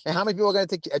up." And how many people are going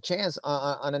to take a chance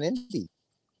on an indie?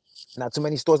 Not too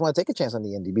many stores want to take a chance on the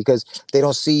indie because they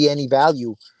don't see any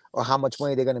value or how much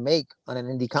money they're going to make on an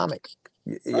indie comic.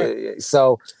 Right.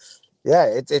 So,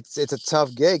 it's a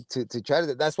tough gig to try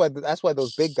to. That's why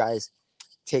those big guys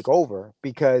take over,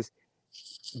 because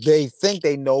they think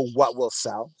they know what will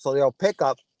sell, so they'll pick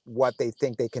up what they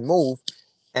think they can move.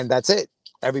 And that's it.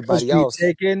 Everybody else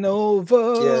taking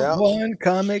over one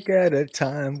comic at a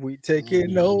time. We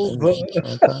taking over.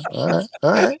 All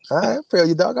right. I feel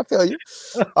you, dog. I feel you.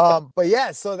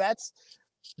 But so that's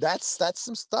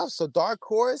some stuff. So Dark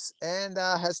Horse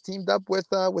has teamed up with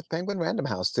Penguin Random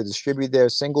House to distribute their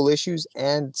single issues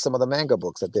and some of the manga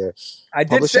books that they're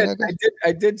publishing.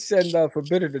 I did send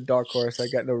Forbidden to Dark Horse. I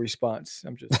got no response.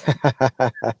 I'm just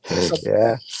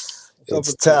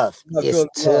it's tough.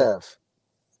 It's tough.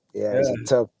 Yeah, it's a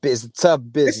tough business.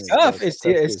 It's tough.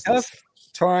 It's tough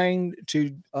trying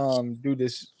to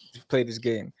play this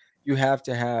game. You have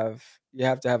to have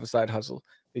a side hustle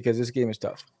because this game is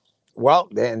tough. Well,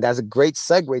 then that's a great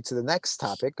segue to the next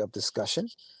topic of discussion.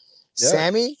 Yeah.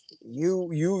 Sammy,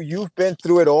 you've been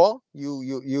through it all.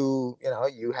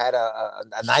 You had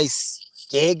a nice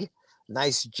gig,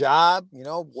 nice job,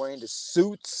 wearing the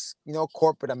suits,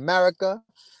 corporate America.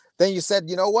 Then you said,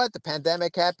 you know what? The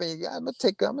pandemic happened. I'm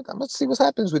gonna see what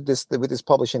happens with this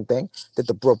publishing thing, the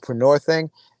Bropreneur thing,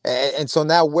 and so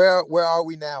now where are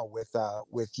we now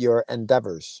with your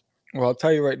endeavors? Well, I'll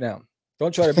tell you right now,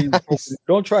 Don't try to be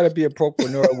don't try to be a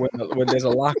propreneur when there's a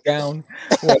lockdown,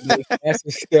 when there's mass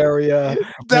hysteria, when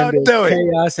Don't there's do it.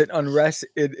 chaos and unrest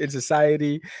in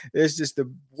society. It's just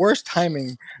the worst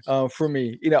timing for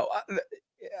me.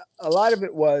 A lot of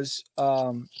it was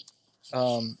the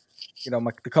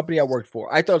company I worked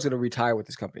for. I thought I was going to retire with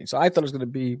this company, so I thought I was going to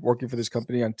be working for this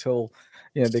company until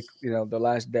the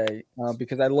last day,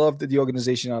 because I loved the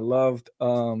organization. I loved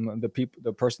the people,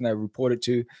 the person I reported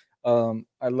to.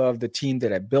 I loved the team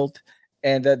that I built,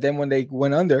 and then when they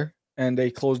went under and they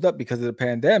closed up because of the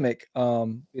pandemic, I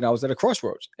was at a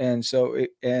crossroads, and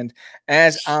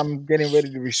as I'm getting ready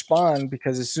to respond,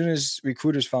 because as soon as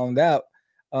recruiters found out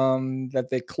that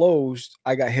they closed,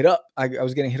 I got hit up. I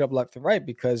was getting hit up left and right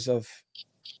because of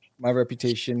my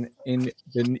reputation in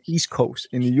the East Coast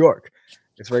in New York.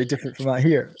 It's very different from out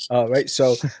here, right?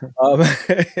 So,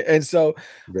 and so,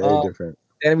 Very different.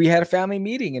 And we had a family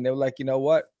meeting, and they were like, you know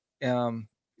what,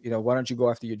 why don't you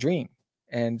go after your dream?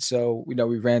 And so, we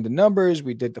ran the numbers,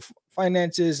 we did the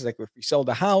finances, like if we sell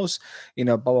the house,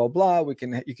 blah blah blah,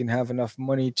 you can have enough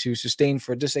money to sustain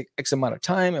for this X amount of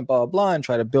time, and blah blah blah, and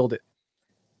try to build it.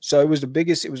 So it was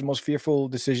the most fearful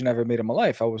decision I ever made in my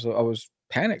life. I was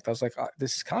panicked. I was like,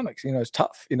 this is comics, it's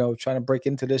tough, trying to break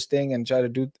into this thing and try to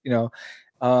do,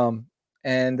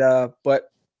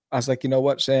 but I was like, you know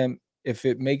what, Sam, if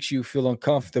it makes you feel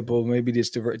uncomfortable, maybe this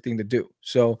is the right thing to do.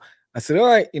 So I said, all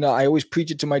right, I always preach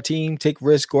it to my team, take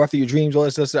risks, go after your dreams, all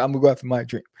that stuff. So I'm gonna go after my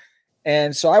dream.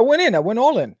 And so I went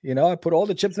all in, I put all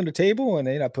the chips on the table, and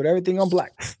then I put everything on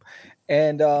black.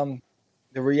 And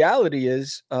the reality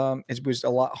is, it was a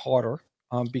lot harder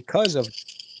because of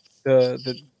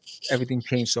the everything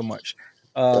changed so much.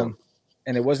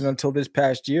 And it wasn't until this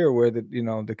past year where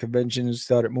the conventions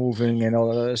started moving and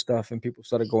all that other stuff, and people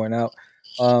started going out.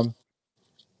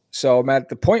 So I'm at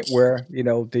the point where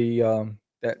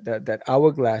that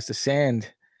hourglass, the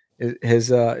sand,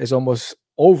 is almost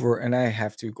over, and I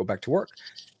have to go back to work.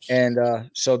 And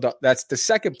so that's the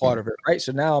second part of it, right?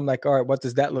 So now I'm like, all right, what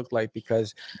does that look like?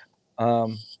 Because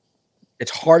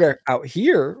it's harder out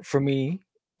here for me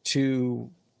to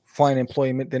find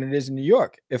employment than it is in New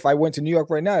York. If I went to New York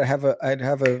right now, I'd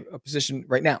have a position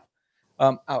right now.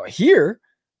 Out here,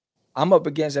 I'm up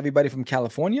against everybody from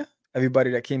California,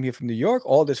 everybody that came here from New York,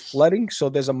 all this flooding. So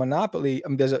there's a monopoly.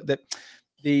 The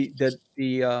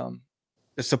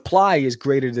supply is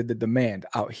greater than the demand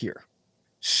out here.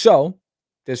 So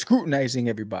they're scrutinizing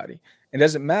everybody. It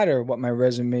doesn't matter what my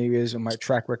resume is or my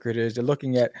track record is. They're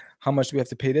looking at how much do we have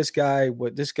to pay this guy,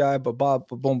 what this guy, boom,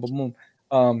 boom,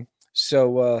 boom.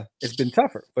 So it's been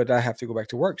tougher, but I have to go back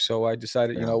to work. So I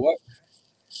decided, you know what,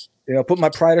 put my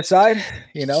pride aside,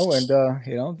 and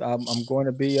I'm going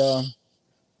to be,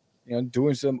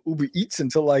 doing some Uber Eats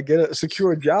until I get a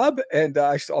secure job, and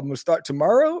I'm going to start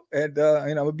tomorrow, and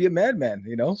I'm going to be a madman.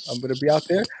 I'm going to be out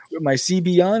there with my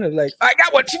CB on, and like, I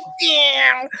got what you,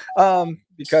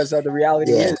 because the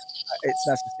reality is it's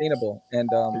not sustainable, and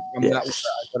I'm not what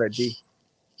I thought I'd be.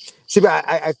 See, but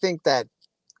I think that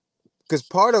because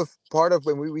part of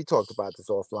when we talked about this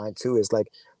offline too is like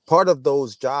part of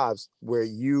those jobs where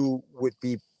you would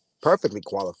be perfectly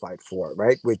qualified for,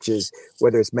 right? Which is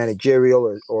whether it's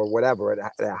managerial or whatever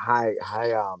at a high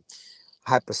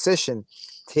position,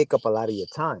 take up a lot of your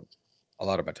time. A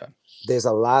lot of my time. There's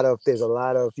a lot of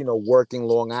working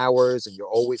long hours, and you're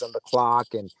always on the clock,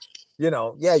 and you're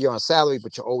on salary,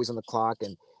 but you're always on the clock,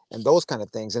 and those kind of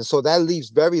things. And so that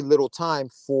leaves very little time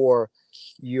for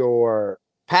your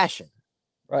passion,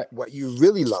 right? What you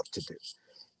really love to do.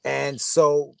 And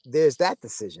so there's that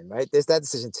decision, right? There's that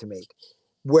decision to make.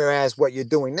 Whereas what you're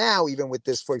doing now, even with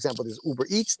this, for example, this Uber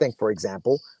Eats thing, for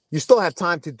example, you still have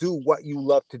time to do what you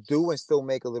love to do and still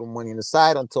make a little money on the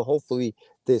side until hopefully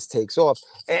this takes off.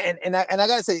 And I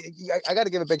gotta say, I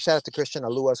gotta give a big shout out to Christian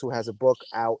Aluas, who has a book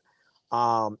out.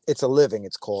 It's a Living,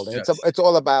 it's called, and it's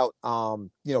all about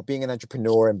being an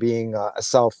entrepreneur and being a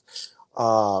self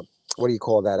what do you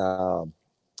call that,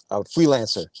 a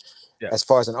freelancer, as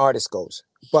far as an artist goes.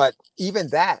 But even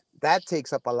that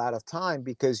takes up a lot of time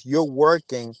because you're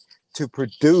working to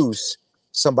produce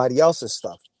somebody else's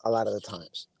stuff a lot of the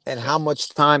times. And how much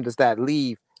time does that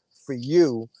leave for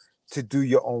you to do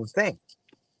your own thing?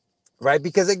 Right?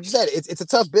 Because like you said, it's a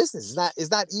tough business.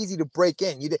 It's not easy to break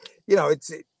in.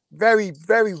 It's very,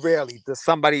 very rarely does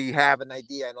somebody have an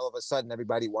idea and all of a sudden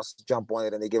everybody wants to jump on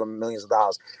it and they give him millions of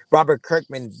dollars. Robert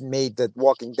Kirkman made The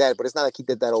Walking Dead, but it's not like he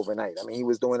did that overnight. I mean, he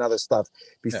was doing other stuff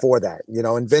before that.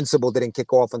 Invincible didn't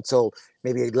kick off until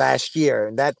maybe last year,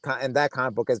 and that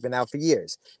comic book has been out for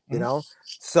years.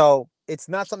 So it's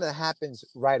not something that happens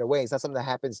right away. It's not something that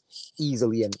happens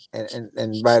easily and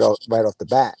right off the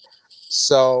bat.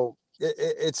 So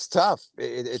it's tough.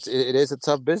 It is a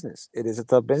tough business. It is a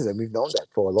tough business, and we've known that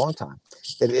for a long time.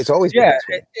 It's always been Yeah, this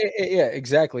way. yeah,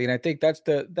 exactly. And I think that's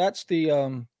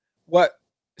the what.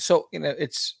 So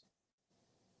it's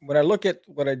when I look at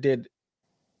what I did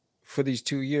for these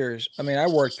 2 years. I mean, I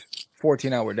worked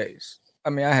 14-hour days. I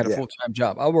mean, I had a Yeah, full-time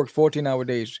job. I worked 14-hour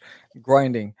days,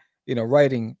 grinding,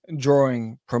 writing,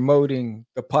 drawing, promoting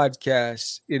the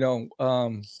podcast,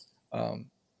 um,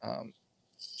 um,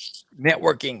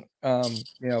 networking,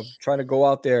 trying to go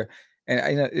out there.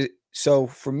 And so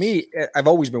for me, I've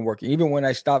always been working. Even when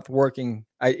I stopped working,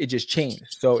 it just changed.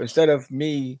 So instead of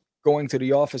me going to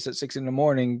the office at 6 in the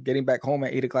morning, getting back home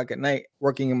at 8 o'clock at night,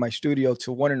 working in my studio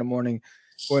till 1 in the morning,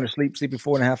 going to sleep, sleeping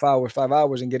 4.5 hours, 5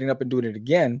 hours, and getting up and doing it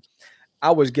again,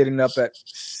 I was getting up at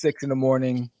 6 in the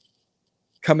morning,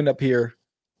 coming up here,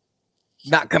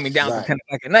 not coming down to right, 10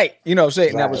 o'clock at night.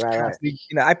 Saying that was right. constantly.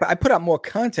 I put out more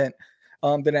content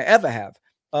than I ever have.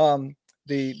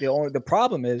 The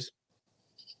problem is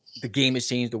the game has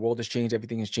changed, the world has changed,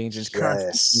 everything has changed, and it's constantly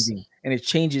Yes, changing, and it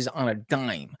changes on a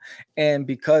dime. And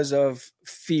because of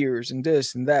fears and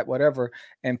this and that, whatever,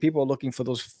 and people are looking for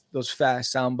those fast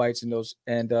sound bites and those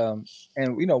and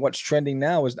what's trending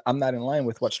now is I'm not in line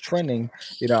with what's trending.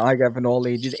 I have an all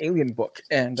ages alien book,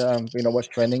 and what's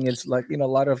trending is like a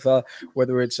lot of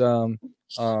whether it's what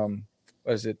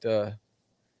is it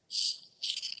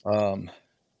um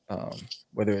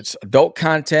whether it's adult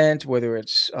content, whether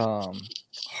it's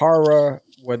horror,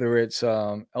 whether it's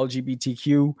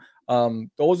LGBTQ.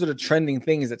 Those are the trending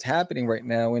things that's happening right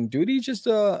now. And Duty just,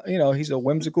 he's a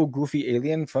whimsical, goofy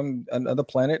alien from another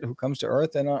planet who comes to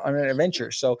Earth and on an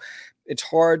adventure. So it's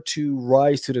hard to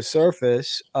rise to the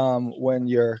surface when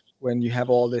you have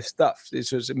all this stuff.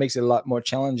 It makes it a lot more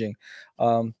challenging.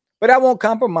 But I won't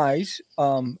compromise.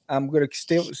 I'm gonna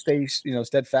still stay,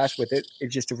 steadfast with it.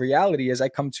 It's just the reality is I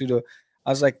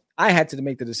was like, I had to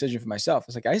make the decision for myself.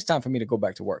 It's like it's time for me to go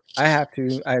back to work. I have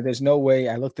to. There's no way.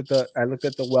 I looked at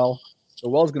the well. The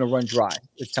well's gonna run dry.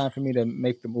 It's time for me to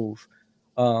make the move.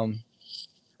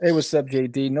 Hey, what's up,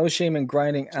 JD? No shame in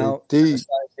grinding out as a JD. side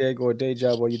gig or a day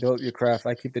job while you develop your craft.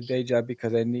 I keep the day job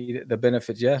because I need the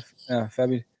benefits. Yeah,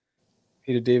 Fabi,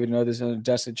 Peter David, and others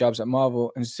adjusted jobs at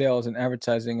Marvel in sales and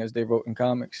advertising as they wrote in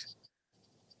comics.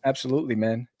 Absolutely,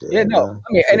 man. Yeah, Yeah, no, man.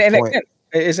 I mean, and, Good and point. again,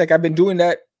 it's like I've been doing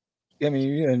that. I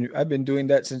mean, I've been doing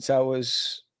that since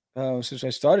I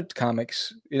started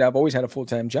comics. I've always had a full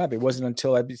time job. It wasn't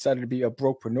until I decided to be a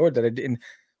brokepreneur that I didn't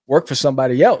work for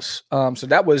somebody else. So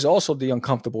that was also the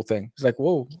uncomfortable thing. It's like,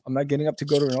 whoa, I'm not getting up to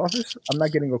go to an office. I'm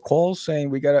not getting a call saying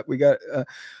we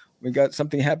got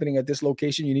something happening at this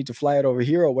location. You need to fly it over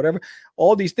here or whatever.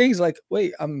 All these things, like,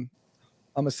 wait, I'm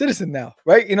a citizen now,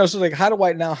 right? So like, how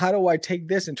do I take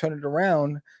this and turn it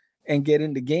around and get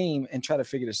in the game and try to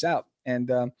figure this out?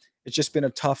 And it's just been a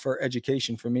tougher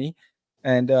education for me.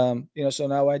 And so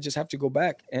now I just have to go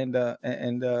back and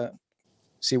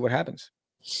see what happens.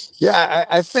 Yeah,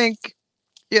 I think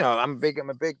I'm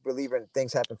a big believer in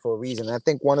things happen for a reason. I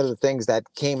think one of the things that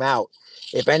came out,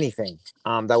 if anything,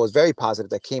 that was very positive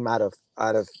that came out of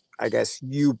I guess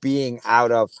you being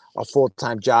out of a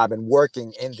full-time job and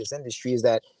working in this industry is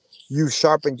that you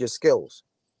sharpened your skills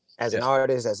as an Yeah,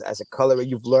 artist, as a colorer.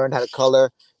 You've learned how to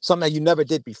color something that you never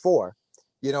did before.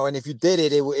 And if you did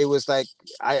it, it was like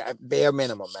I bare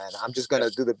minimum, man. I'm just yeah,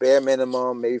 gonna do the bare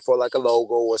minimum, maybe for like a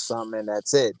logo or something, and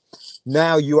that's it.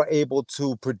 Now you are able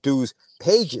to produce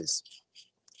pages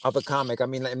of a comic. I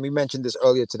mean, and we mentioned this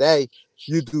earlier today.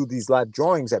 You do these live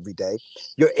drawings every day.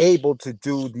 You're able to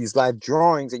do these live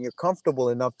drawings, and you're comfortable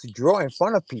enough to draw in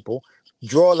front of people.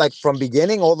 Draw like from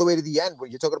beginning all the way to the end. What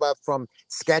you're talking about, from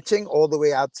sketching all the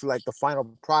way out to like the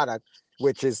final product,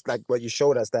 which is like what you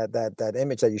showed us, that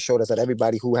image that you showed us, that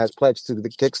everybody who has pledged to the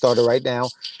Kickstarter right now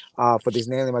for this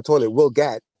Nailing My Toilet will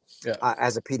get yeah,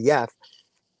 as a PDF.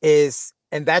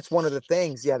 And that's one of the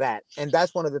things, and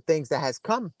that's one of the things that has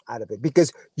come out of it,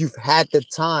 because you've had the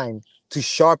time to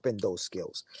sharpen those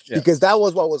skills, yeah, because that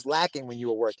was what was lacking when you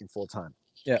were working full time.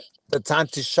 yeah, The time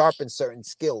to sharpen certain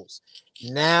skills.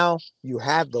 Now you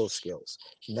have those skills.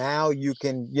 Now you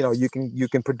can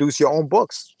produce your own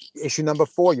books. Issue number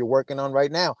 4 you're working on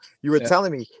right now. You were yeah,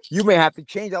 telling me you may have to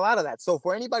change a lot of that. So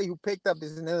for anybody who picked up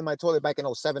this in my toilet back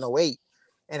in 07, 08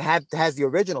 and has the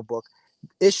original book,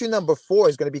 issue number 4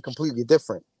 is going to be completely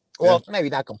different. yeah, Well, maybe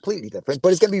not completely different, but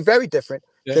it's going to be very different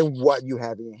yeah, than what you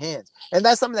have in your hands. And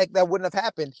that's something that wouldn't have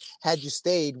happened had you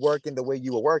stayed working the way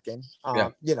you were working, yeah,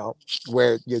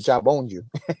 where your job owned you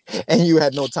and you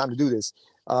had no time to do this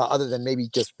other than maybe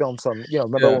just film some,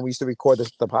 remember yeah, when we used to record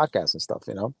the podcast and stuff.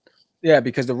 yeah.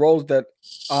 Because the roles that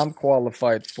I'm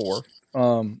qualified for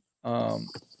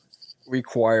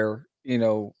require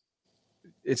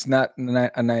it's not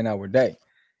a 9-hour day.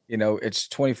 You know, it's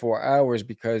 24 hours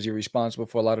because you're responsible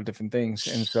for a lot of different things.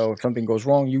 And so if something goes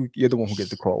wrong, you're the one who gets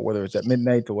the call, whether it's at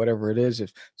midnight or whatever it is.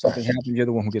 If something happens, you're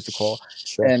the one who gets the call.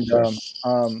 Sure, And sure.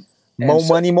 and More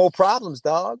so money, more problems,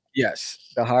 dog.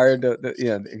 yes, the higher the yeah,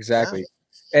 Yeah. exactly.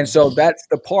 And so that's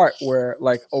the part where,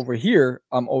 like, over here,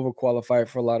 I'm overqualified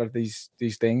for a lot of these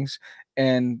things.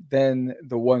 And then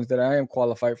the ones that I am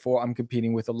qualified for, I'm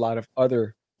competing with a lot of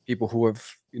other people who have,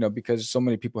 because so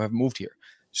many people have moved here.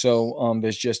 So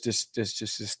there's just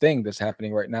this thing that's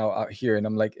happening right now out here. And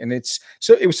I'm like, and it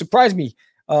would surprise me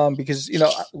because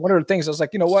one of the things I was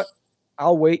like, you know what,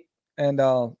 I'll wait and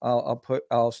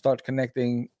I'll start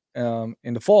connecting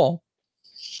in the fall.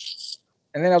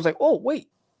 And then I was like, oh wait,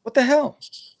 what the hell?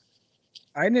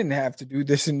 I didn't have to do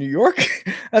this in New York.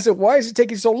 I said, why is it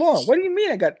taking so long? What do you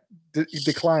mean I got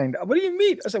declined? What do you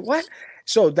mean? I said, what?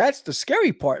 So that's the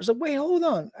scary part. I was like, wait, hold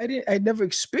on. I never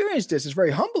experienced this. It's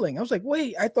very humbling. I was like,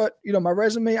 wait, I thought, my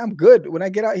resume, I'm good. When I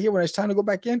get out here, when it's time to go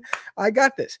back in, I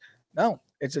got this. No,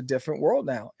 it's a different world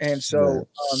now. And so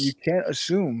you can't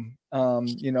assume,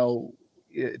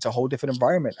 it's a whole different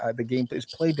environment. The game is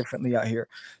played differently out here.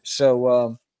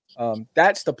 So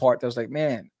that's the part that was like,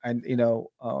 man,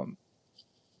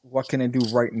 what can I do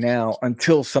right now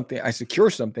until I secure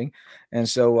something? And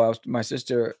so my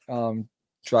sister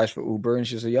drives for Uber, and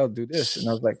she said, "Yo, do this." And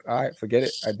I was like, "All right, forget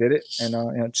it. I did it."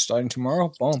 And starting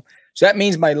tomorrow, boom. So that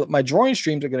means my drawing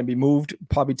streams are going to be moved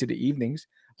probably to the evenings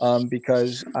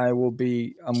because I'm going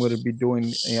to be doing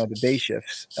the day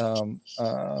shifts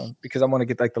because I want to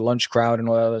get like the lunch crowd and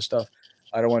all that other stuff.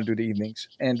 I don't want to do the evenings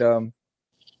and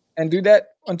do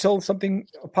that until something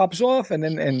pops off, and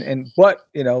then but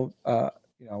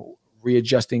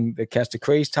readjusting the Cast of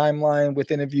Craze timeline with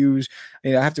interviews. I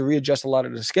have to readjust a lot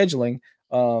of the scheduling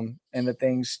and the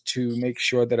things to make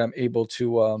sure that I'm able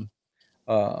to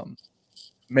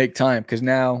make time. Because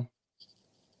now,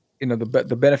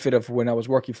 the benefit of when I was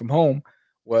working from home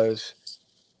was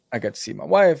I got to see my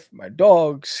wife, my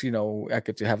dogs. I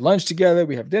get to have lunch together.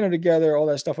 We have dinner together. All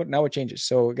that stuff. Now it changes.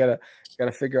 So gotta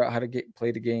figure out how to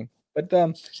play the game. But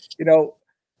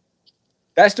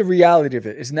that's the reality of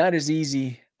it. It's not as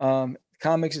easy.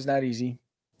 Comics is not easy.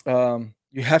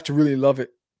 You have to really love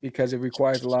it because it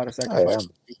requires a lot of sacrifice.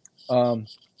 And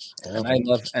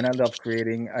I love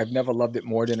creating. I've never loved it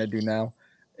more than I do now.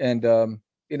 And I'm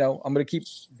gonna keep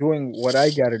doing what I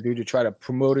got to do to try to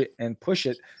promote it and push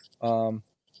it.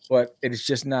 But it's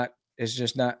just not. It's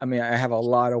just not. I mean, I have a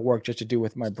lot of work just to do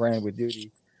with my brand with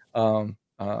Duty.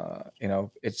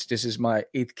 This is my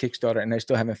 8th Kickstarter, and I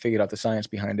still haven't figured out the science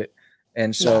behind it.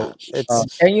 And so, it's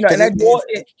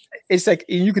like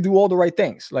you could do all the right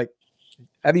things. Like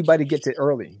everybody gets it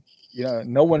early.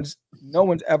 No one's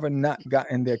ever not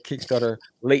gotten their Kickstarter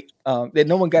late.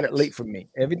 No one got it late from me.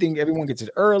 Everyone gets it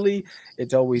early.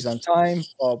 It's always on time.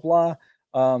 Blah blah.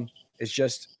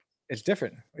 It's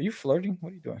different. Are you flirting?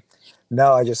 What are you doing?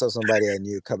 No, I just saw somebody I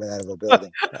knew coming out of a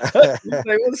building. Like,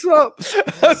 what's up?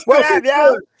 What up,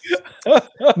 yo?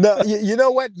 No, you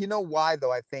know what? You know why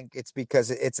though? I think it's because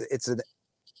it's an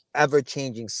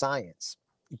ever-changing science.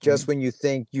 Just when you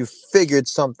think you figured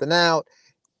something out,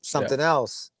 something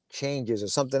else changes or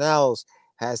something else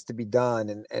has to be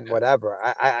done and whatever.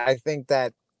 I think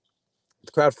that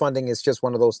crowdfunding is just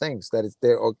one of those things that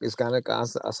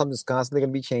something's constantly going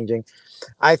to be changing.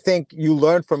 I think you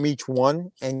learn from each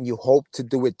one and you hope to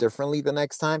do it differently the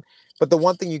next time. But the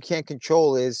one thing you can't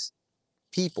control is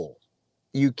people.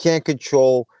 You can't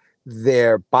control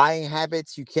their buying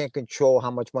habits. You can't control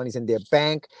how much money's in their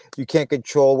bank. You can't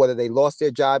control whether they lost their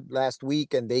job last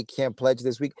week and they can't pledge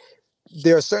this week.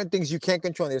 There are certain things you can't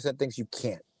control and there are certain things you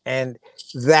can't. And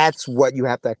that's what you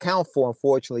have to account for.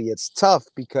 Unfortunately, it's tough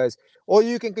because all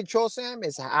you can control, Sam,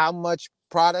 is how much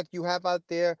product you have out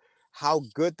there, how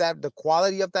good the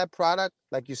quality of that product,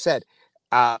 like you said,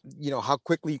 how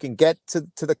quickly you can get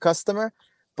to the customer.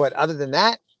 But other than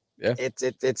that,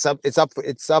 it's up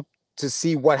to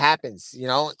see what happens,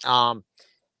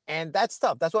 and that's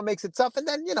tough. That's what makes it tough. And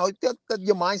then,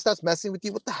 your mind starts messing with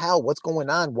you. What the hell? What's going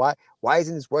on? Why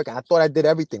isn't this working? I thought I did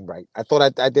everything right. I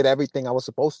thought I did everything I was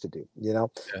supposed to do,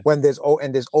 when there's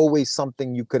always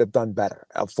something you could have done better.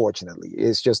 Unfortunately,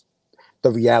 it's just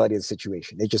the reality of the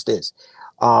situation. It just is.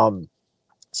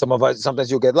 Sometimes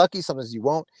you'll get lucky. Sometimes you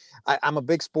won't. I'm a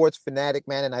big sports fanatic,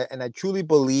 man. And I truly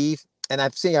believe, and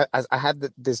I've seen, I have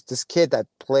this kid that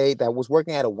was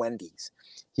working at a Wendy's.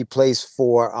 He plays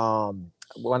for,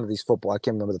 one of these football, I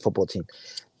can't remember the football team,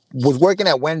 was working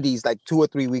at Wendy's like 2 or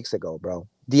 3 weeks ago, bro.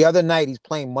 The other night he's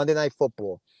playing Monday Night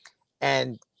Football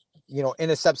and,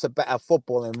 intercepts a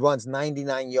football and runs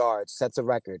 99 yards, sets a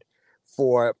record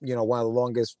for, one of the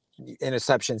longest,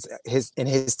 interceptions in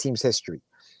his team's history.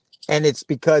 And it's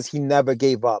because he never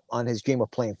gave up on his dream of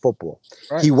playing football.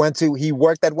 Right. He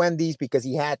worked at Wendy's because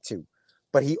he had to,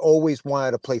 but he always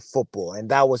wanted to play football, and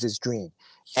that was his dream.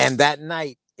 And that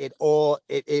night, it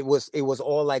was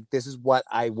all like, this is what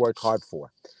I worked hard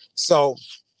for. So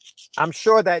I'm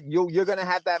sure that you're gonna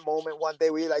have that moment one day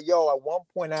where you're like, yo, at one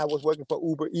point I was working for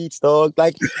Uber Eats, dog.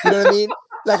 Like, you know what I mean?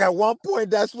 Like, at one point,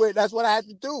 that's what I had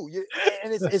to do.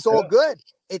 And it's all good.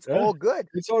 It's all good.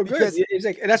 It's all good. It's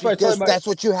like, and that's why that's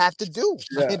what you have to do.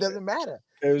 Yeah. It doesn't matter.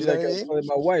 It was like I told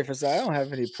my wife. I said, I don't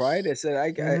have any pride. I said,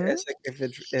 it's like if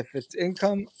it's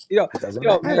income, it doesn't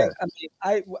matter. Man, I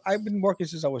mean, I've been working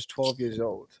since I was 12 years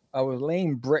old. I was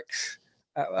laying bricks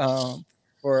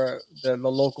for the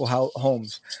local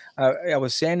homes. I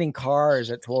was sanding cars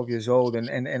at 12 years old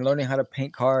and learning how to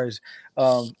paint cars.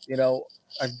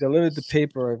 I've delivered the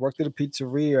paper. I worked at a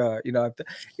pizzeria.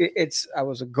 I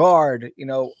was a guard.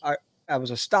 I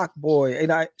was a stock boy,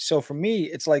 and so for me,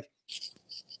 it's like,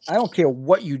 I don't care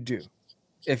what you do.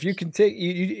 If you can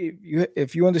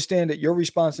if you understand that your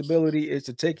responsibility is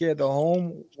to take care of the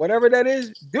home, whatever that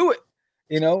is, do it.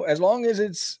 As long as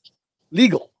it's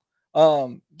legal,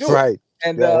 do right. it.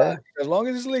 And as long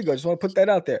as it's legal, I just want to put that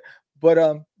out there.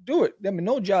 But do it. I mean,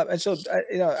 no job. And so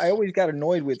I always got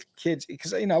annoyed with kids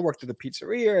because I worked at the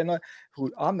pizzeria, and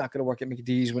I'm not going to work at Mickey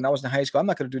D's when I was in high school. I'm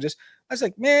not going to do this. I was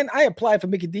like, man, I applied for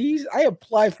Mickey D's. I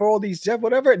applied for all these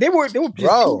whatever. They were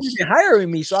hiring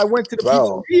me. So I went to the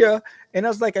pizzeria, and I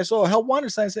was like, I saw a help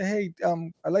wanted sign and said, hey,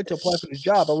 I'd like to apply for this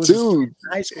job. I was in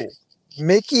high school.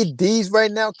 Mickey D's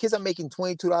right now, kids are making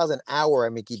 $22 an hour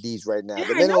at Mickey D's right now.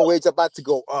 The minimum wage is about to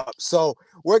go up. So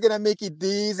working at Mickey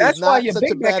D's is not such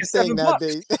a bad thing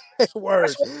nowadays.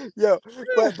 Word. Yo,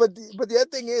 but the other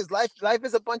thing is life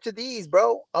is a bunch of these,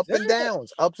 bro. Ups and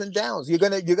downs. You're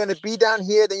gonna be down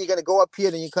here, then you're gonna go up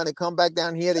here, then you're gonna come back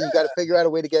down here, then you gotta figure out a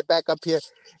way to get back up here.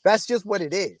 That's just what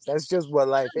it is. That's just what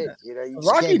life is. You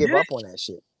just can't give up on that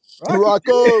shit.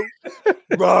 Rocco.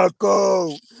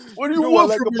 What do you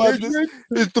want from me?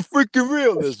 It's the freaking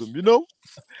realism, You know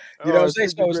what I'm saying?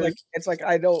 So it's like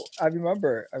I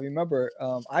remember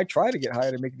I tried to get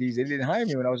hired at Mickey D's. They didn't hire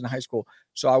me when I was in high school.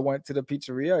 So I went to the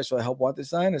pizzeria. I saw a help wanted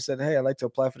sign. I said, hey, I'd like to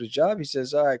apply for the job. He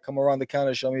says, all right, come around the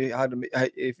counter, show me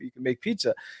if you can make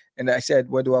pizza. And I said,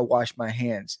 where do I wash my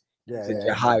hands? He said,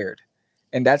 you're hired.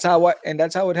 And that's how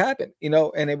it happened, and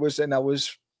I was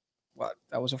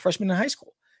a freshman in high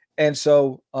school. And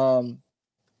so, I'm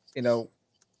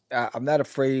not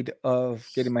afraid of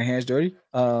getting my hands dirty.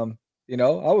 I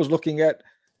was looking at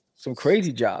some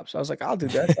crazy jobs. I was like, I'll do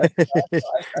that.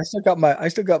 I still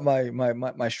got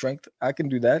my strength. I can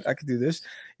do that. I can do this,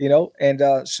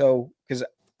 and so because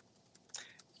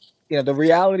the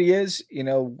reality is,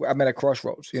 I'm at a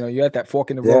crossroads. You're at that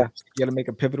fork in the road. You got to make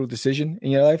a pivotal decision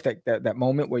in your life. That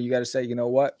moment where you got to say, you know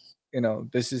what,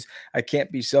 I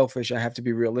can't be selfish. I have to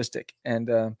be realistic.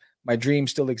 And my dream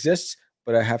still exists,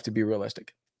 but I have to be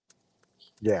realistic.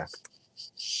 Yeah.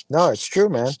 No, it's true,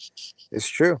 man. It's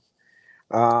true.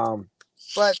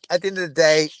 But at the end of the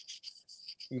day,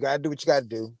 you got to do what you got to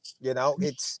do.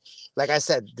 It's like I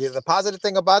said, the positive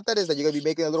thing about that is that you're going to be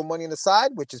making a little money on the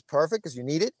side, which is perfect because you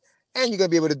need it. And you're going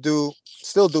to be able to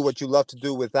still do what you love to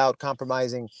do without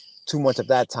compromising too much of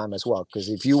that time as well. Because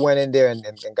if you went in there and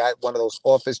got one of those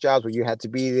office jobs where you had to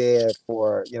be there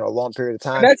for a long period of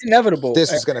time, and that's inevitable.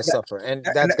 This is going to suffer, and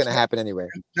that's going to happen anyway.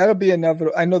 That'll be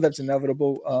inevitable. I know that's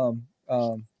inevitable.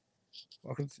 And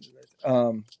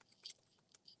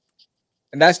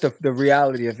that's the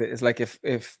reality of it. Is like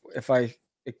if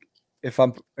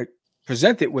I'm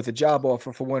presented with a job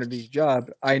offer for one of these jobs,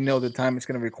 I know the time it's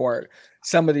going to require.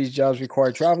 Some of these jobs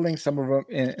require traveling. Some of them,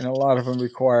 and a lot of them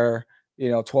require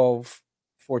 12,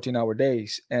 14-hour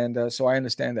days. And so I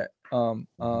understand that.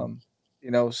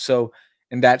 So,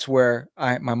 and that's where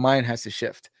my mind has to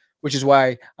shift, which is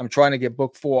why I'm trying to get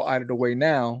book 4 out of the way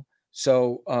now.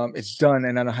 So it's done,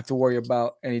 and I don't have to worry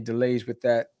about any delays with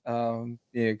that.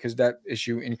 Because that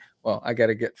issue, I got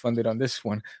to get funded on this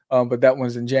one. But that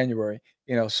one's in January.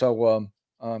 So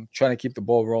trying to keep the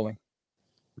ball rolling.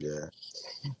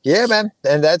 Yeah, man,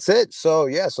 and that's it. So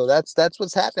that's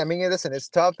what's happening. I mean, listen, it's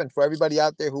tough, and for everybody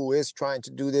out there who is trying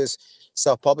to do this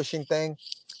self-publishing thing,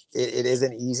 it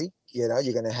isn't easy.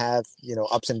 You're gonna have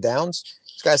ups and downs.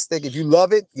 Just gotta stick. If you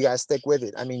love it, you gotta stick with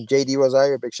it. I mean, JD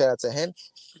Rosario, big shout out to him.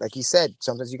 Like he said,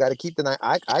 sometimes you gotta keep the night.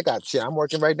 I got shit. I'm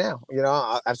working right now.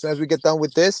 As soon as we get done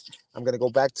with this, I'm gonna go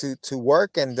back to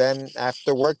work, and then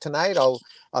after work tonight, I'll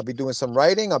be doing some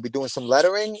writing. I'll be doing some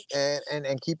lettering,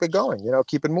 and keep it going.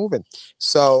 Keep it moving.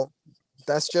 So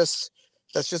that's just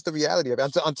the reality of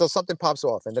it until something pops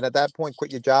off, and then at that point,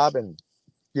 quit your job and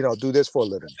do this for a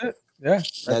living. Yeah,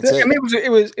 that's it. I mean,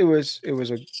 it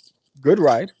was a good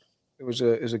ride. It was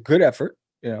a good effort.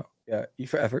 Yeah, E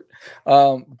for effort.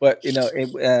 But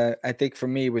I think for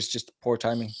me it was just poor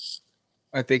timing.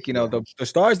 I think the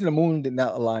stars and the moon did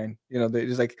not align. It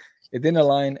was like it didn't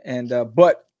align. And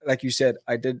but like you said,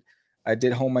 I did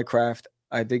hone my craft.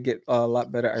 I did get a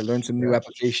lot better. I learned some new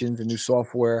applications and new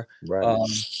software. Right.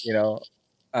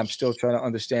 I'm still trying to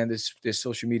understand this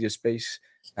social media space.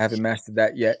 I haven't mastered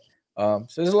that yet. So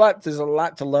there's a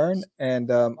lot to learn,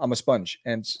 and I'm a sponge.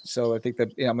 And so I think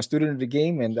that I'm a student of the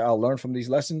game, and I'll learn from these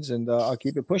lessons, and I'll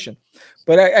keep it pushing.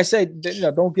 But I say,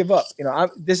 don't give up.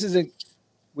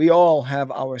 We all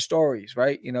have our stories,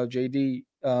 right? JD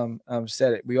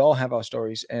said it. We all have our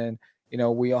stories, and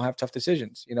we all have tough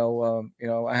decisions.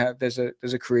 There's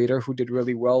a creator who did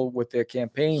really well with their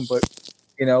campaign, but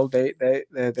they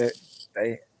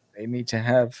need to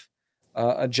have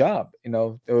a job.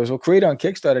 There was a creator on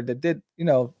Kickstarter that did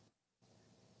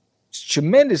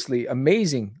tremendously,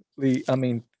 amazingly. I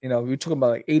mean, we're talking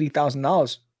about like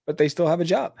 $80,000, but they still have a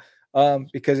job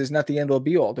because it's not the end all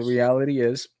be all. The reality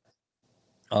is,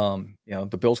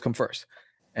 the bills come first,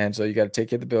 and so you got to take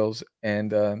care of the bills,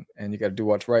 and you got to do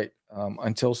what's right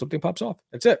until something pops off.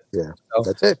 That's it. Yeah, so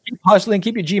that's it. Keep hustling,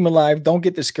 keep your dream alive. Don't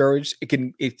get discouraged.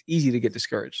 It's easy to get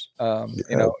discouraged.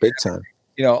 Big time.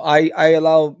 I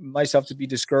allow myself to be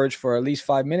discouraged for at least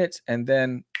 5 minutes, and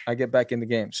then I get back in the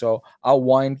game. So I'll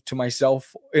whine to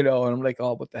myself, and I'm like,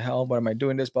 oh, what the hell? Why am I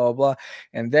doing this? Blah, blah, blah.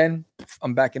 And then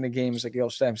I'm back in the game. It's like,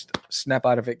 snap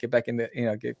out of it, get back in the,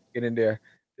 get in there.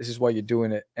 This is why you're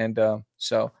doing it. And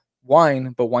so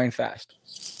whine, but whine fast.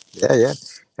 Yeah.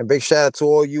 And big shout out to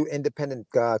all you independent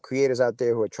creators out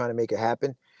there who are trying to make it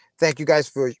happen. Thank you guys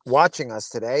for watching us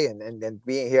today and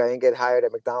being here. I didn't get hired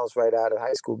at McDonald's right out of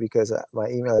high school because my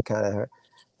email account at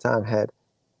time had.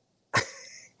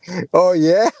 Oh,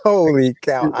 yeah. Holy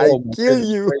cow. I kill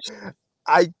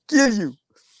you.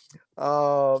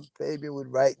 Fabian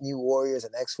would write New Warriors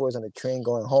and X-Force on the train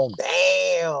going home.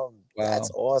 Damn. Wow.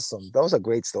 That's awesome. Those are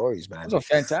great stories, man. Those are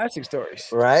fantastic stories.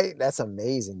 Right? That's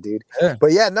amazing, dude. Yeah.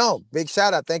 But big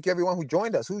shout out. Thank you, everyone who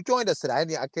joined us. Who joined us today?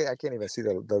 I can't even see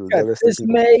the list. This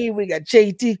May, we got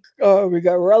JT, we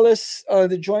got Relis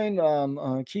to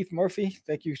join. Keith Murphy,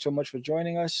 thank you so much for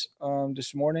joining us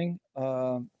this morning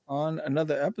on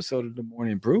another episode of The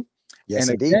Morning Brew. Yes,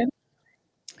 and indeed.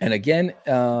 Again,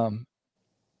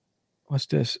 what's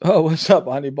this? Oh, what's up,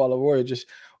 Honey Baller Warrior?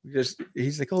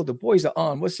 He's like, oh, the boys are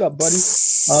on. What's up, buddy?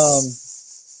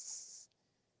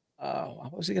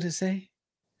 What was he gonna say?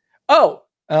 Oh,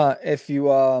 if you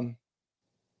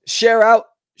share out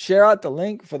the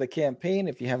link for the campaign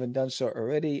if you haven't done so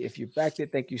already. If you backed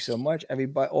it, thank you so much.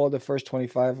 Everybody, all the first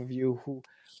 25 of you who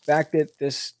backed it,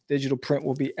 this digital print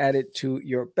will be added to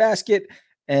your basket.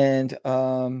 And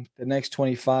the next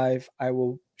 25, I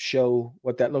will show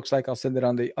what that looks like. I'll send it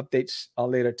on the updates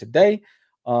later today.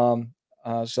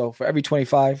 So for every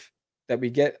 25 that we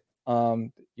get,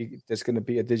 there's going to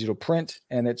be a digital print,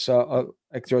 and it's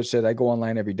like George said, I go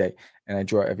online every day and I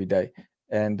draw every day.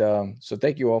 And so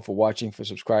thank you all for watching, for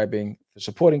subscribing, for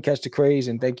supporting Catch the Craze,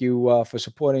 and thank you for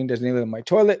supporting There's an Alien in My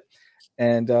Toilet.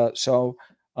 And so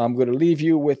I'm going to leave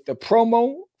you with the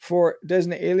promo for There's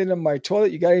an Alien in My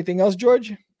Toilet. You got anything else,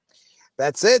 George?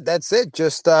 That's it.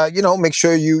 Just make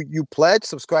sure you pledge,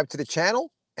 subscribe to the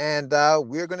channel, and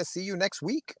we're going to see you next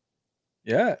week.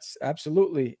 Yes,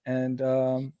 absolutely. And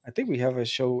I think we have a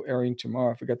show airing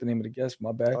tomorrow. I forgot the name of the guest.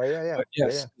 My bad. Oh, yeah. But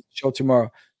yes, show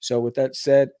tomorrow. So with that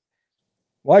said,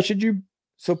 why should you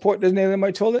support There's an Alien in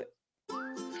My Toilet?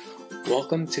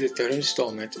 Welcome to the third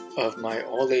installment of my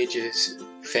all-ages,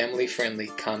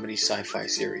 family-friendly comedy sci-fi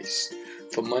series.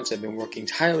 For months, I've been working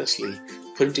tirelessly,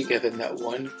 putting together not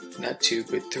one, not two,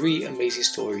 but 3 amazing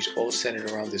stories, all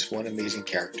centered around this one amazing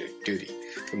character, Duty,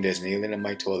 from There's an Alien in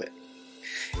My Toilet.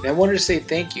 And I wanted to say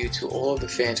thank you to all of the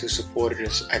fans who supported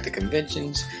us at the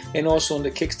conventions and also on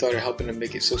the Kickstarter, helping to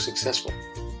make it so successful.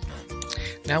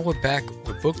 Now we're back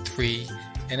with book 3,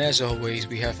 and as always,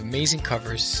 we have amazing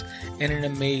covers and an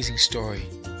amazing story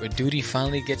where Duty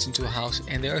finally gets into a house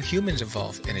and there are humans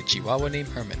involved and a Chihuahua named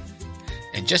Herman.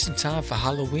 And just in time for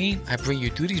Halloween, I bring you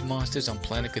Duty's Monsters on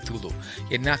Planet Cthulhu.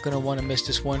 You're not going to want to miss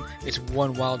this one. It's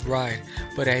one wild ride.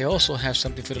 But I also have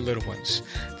something for the little ones.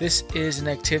 This is an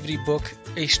activity book,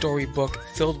 a story book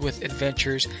filled with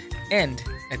adventures. And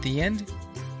at the end,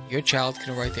 your child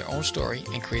can write their own story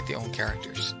and create their own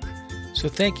characters. So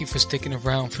thank you for sticking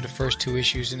around for the first 2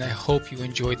 issues, and I hope you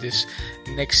enjoyed this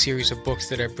next series of books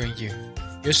that I bring you.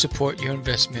 Your support, your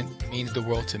investment means the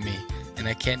world to me, and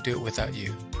I can't do it without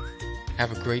you.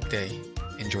 Have a great day.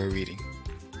 Enjoy reading.